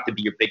that you have to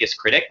be your biggest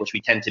critic, which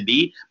we tend to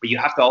be, but you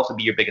have to also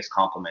be your biggest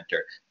complimenter.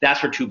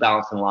 That's where true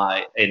balance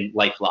in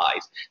life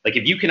lies. Like,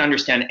 if you can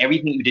understand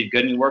everything you did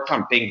good and you worked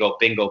on, bingo,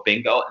 bingo,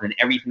 bingo, and then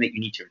everything that you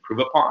need to improve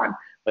upon,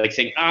 like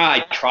saying,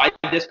 I tried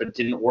this, but it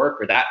didn't work,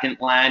 or that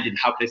didn't land, and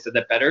how could I say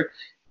that better?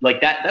 Like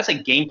that's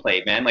like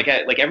gameplay, man. Like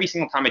every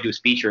single time I do a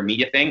speech or a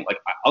media thing, like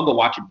I'll go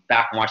watch it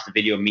back and watch the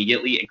video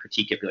immediately and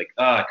critique it. Be like,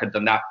 I could have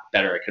done that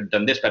better. I could have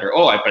done this better.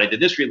 But I did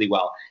this really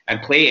well, and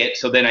play it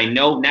so then I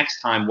know next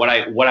time what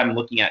I'm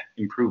looking at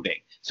improving.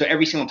 So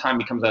every single time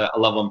becomes a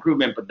level of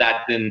improvement. But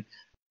that then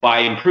by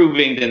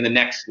improving, then the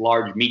next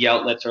large media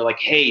outlets are like,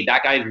 hey,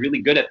 that guy is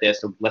really good at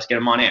this, so let's get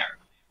him on air.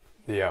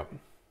 Yeah,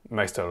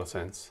 makes total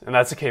sense. And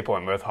that's a key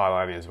point worth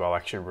highlighting as well,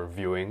 actually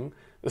reviewing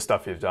the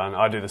stuff you've done.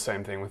 I do the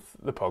same thing with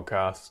the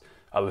podcast.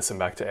 I listen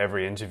back to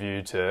every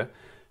interview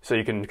so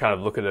you can kind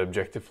of look at it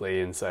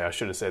objectively and say, I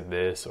should have said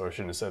this, or I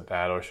shouldn't have said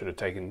that, or I should have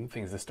taken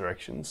things this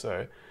direction.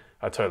 So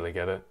I totally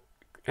get it.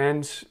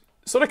 And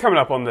sort of coming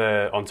up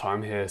on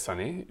time here,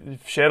 Sunny,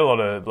 you've shared a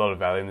lot of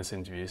value in this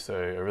interview, so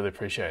I really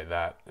appreciate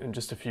that. And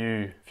just a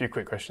few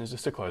quick questions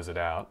just to close it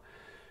out.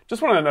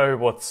 Just want to know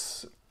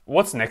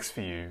what's next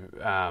for you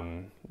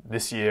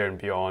this year and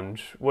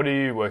beyond. What are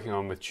you working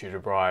on with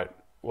TutorBright?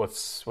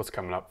 What's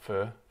coming up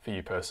for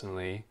you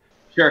personally?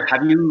 Sure.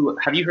 Have you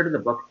heard of the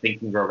book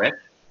Think and Grow Rich?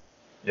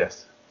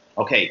 Yes.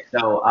 Okay,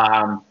 so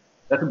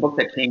that's a book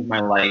that changed my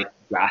life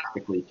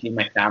drastically, changed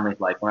my family's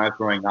life. When I was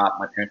growing up,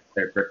 my parents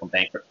declared personal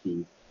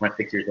bankruptcy when I was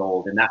 6 years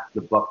old, and that's the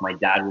book my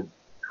dad would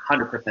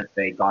 100%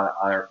 say got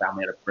our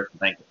family out of personal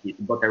bankruptcy. It's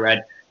a book I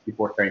read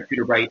before starting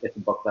TutorBright. It's a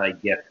book that I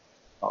gift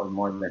probably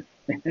more than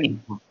any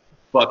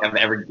book I've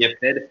ever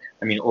gifted.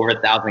 I mean, over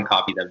 1,000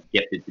 copies I've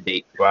gifted to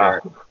date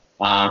for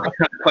Wow.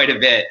 sure. Quite a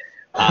bit.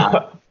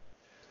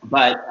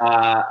 But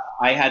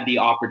I had the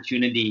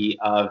opportunity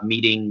of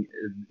meeting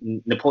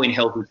Napoleon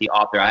Hill, who's the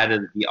author. I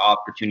had the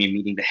opportunity of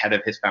meeting the head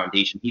of his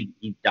foundation.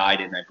 He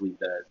died in, I believe,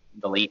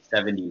 the late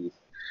 70s.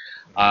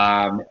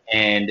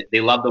 And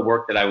they love the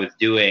work that I was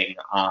doing.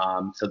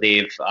 So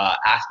they've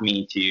asked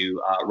me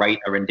to write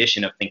a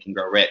rendition of Think and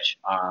Grow Rich.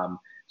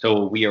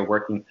 So we are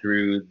working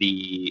through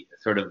the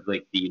sort of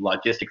like the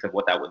logistics of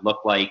what that would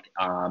look like.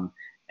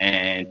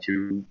 And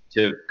to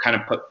kind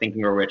of put Think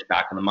and Grow Rich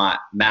back on the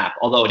map.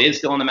 Although it is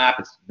still on the map,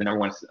 it's the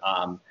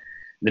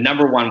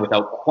number one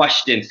without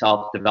question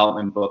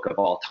self-development book of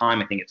all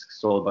time. I think it's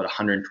sold about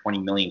 120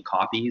 million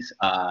copies.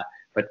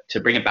 But to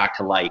bring it back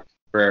to life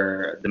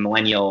for the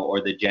millennial or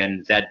the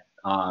Gen Z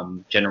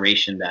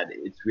generation, that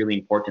it's really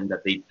important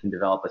that they can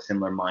develop a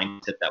similar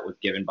mindset that was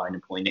given by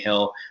Napoleon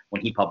Hill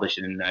when he published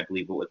it in, I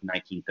believe it was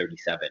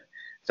 1937.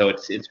 So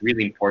it's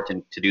really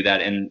important to do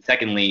that. And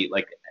secondly,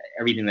 like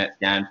everything that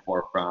stands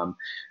for, from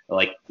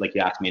like you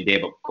asked me a day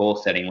about goal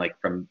setting, like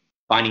from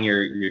finding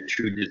your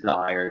true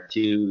desire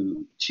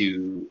to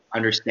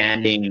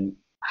understanding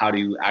how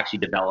to actually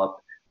develop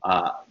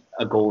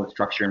a goal and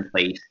structure in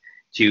place,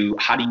 to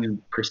how do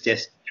you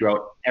persist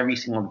throughout every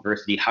single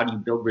adversity, how do you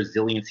build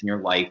resilience in your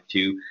life,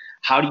 to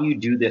how do you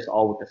do this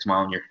all with a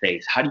smile on your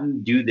face, how do you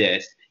do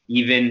this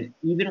even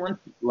when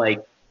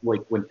like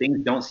when things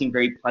don't seem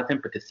very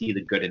pleasant, but to see the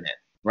good in it,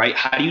 right?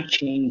 How do you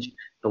change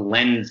the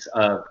lens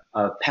of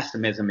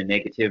pessimism and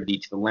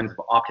negativity to the lens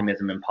of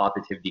optimism and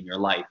positivity in your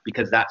life?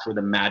 Because that's where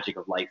the magic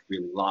of life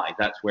really lies.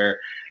 That's where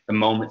the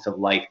moments of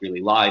life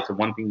really lie. So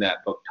one thing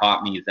that book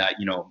taught me is that,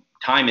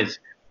 time is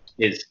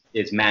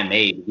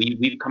man-made.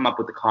 We've come up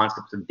with the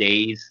concepts of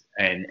days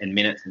and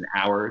minutes and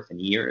hours and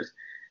years,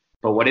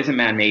 but what isn't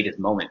man-made is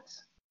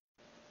moments.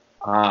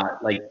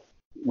 Like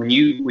when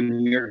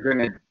you're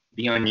going to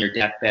be on your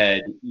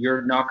deathbed,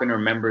 you're not going to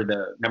remember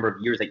the number of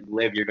years that you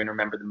lived. You're going to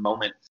remember the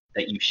moments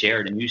that you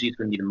shared, and usually it's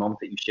going to be the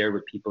moments that you shared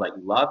with people that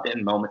you loved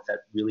and moments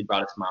that really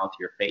brought a smile to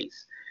your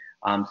face.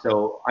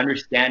 So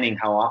understanding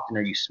how often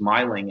are you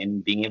smiling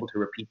and being able to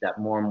repeat that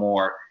more and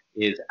more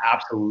is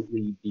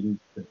absolutely the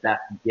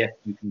best gift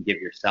you can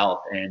give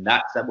yourself. And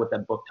that's what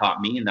that book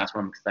taught me, and that's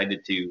what I'm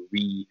excited to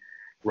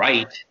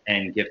rewrite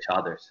and give to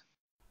others.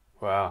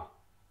 Wow.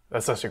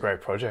 That's such a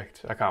great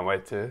project. I can't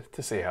wait to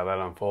see how that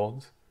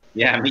unfolds.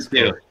 Yeah, me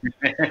too.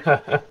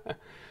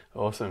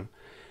 Awesome.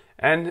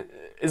 And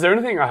is there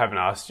anything I haven't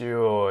asked you,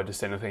 or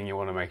just anything you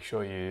want to make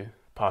sure you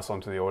pass on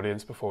to the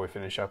audience before we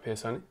finish up here,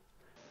 Sunny?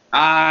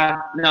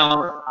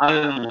 No,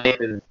 other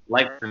than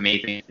life is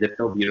amazing. It's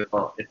so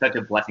beautiful. It's such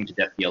a blessing to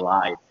just be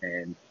alive.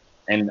 And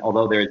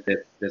although there's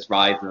this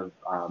rise of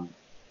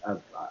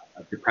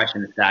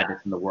depression and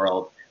sadness in the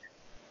world,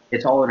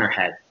 it's all in our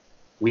head.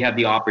 We have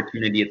the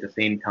opportunity at the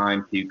same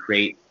time to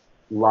create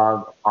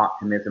love,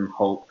 optimism,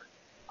 hope,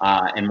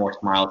 and more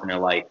smiles in our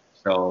life.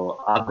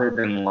 So other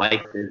than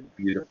life is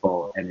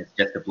beautiful and it's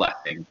just a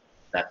blessing,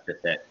 that's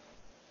just it.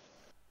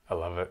 I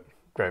love it.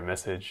 Great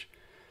message.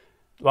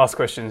 Last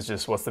question is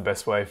just, what's the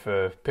best way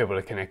for people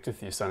to connect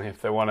with you, Sunny?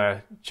 If they want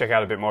to check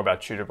out a bit more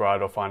about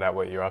TutorBright or find out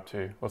what you're up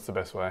to, what's the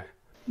best way?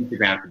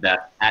 Instagram's the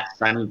best, at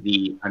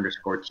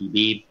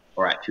SunnyV_TB,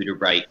 or at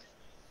TutorBright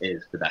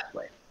is the best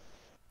way.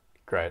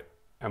 Great.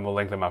 And we'll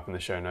link them up in the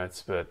show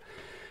notes. But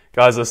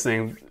guys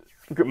listening,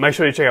 make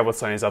sure you check out what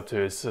Sunny's up to.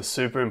 It's a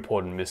super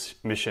important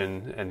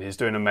mission, and he's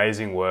doing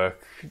amazing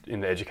work in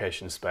the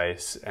education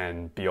space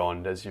and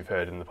beyond, as you've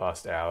heard in the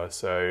past hour.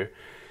 So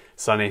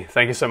Sunny,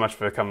 thank you so much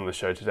for coming on the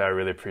show today. I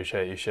really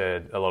appreciate you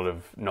shared a lot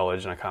of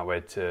knowledge, and I can't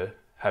wait to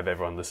have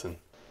everyone listen.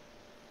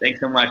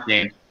 Thanks so much,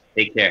 James.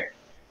 Take care.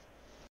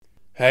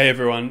 Hey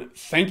everyone,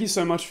 thank you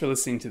so much for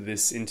listening to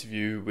this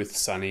interview with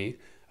Sunny.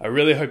 I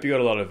really hope you got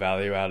a lot of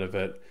value out of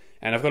it.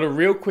 And I've got a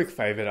real quick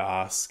favor to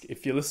ask.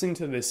 If you're listening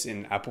to this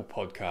in Apple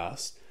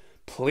Podcasts,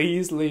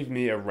 please leave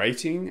me a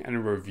rating and a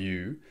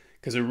review,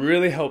 because it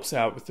really helps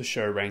out with the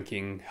show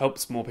ranking,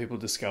 helps more people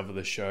discover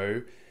the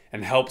show,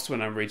 and helps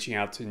when I'm reaching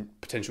out to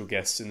potential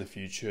guests in the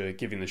future,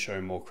 giving the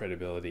show more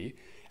credibility.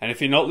 And if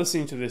you're not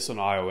listening to this on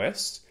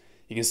iOS,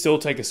 you can still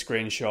take a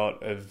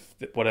screenshot of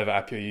whatever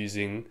app you're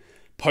using,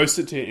 post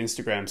it to your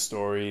Instagram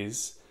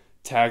stories,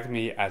 tag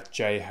me at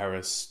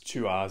jharris,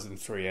 2 R's and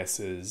 3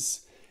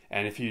 S's.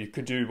 And if you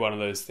could do one of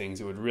those things,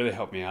 it would really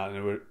help me out,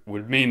 and it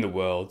would mean the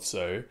world.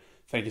 So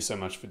thank you so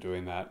much for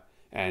doing that,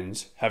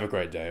 and have a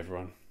great day,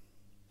 everyone.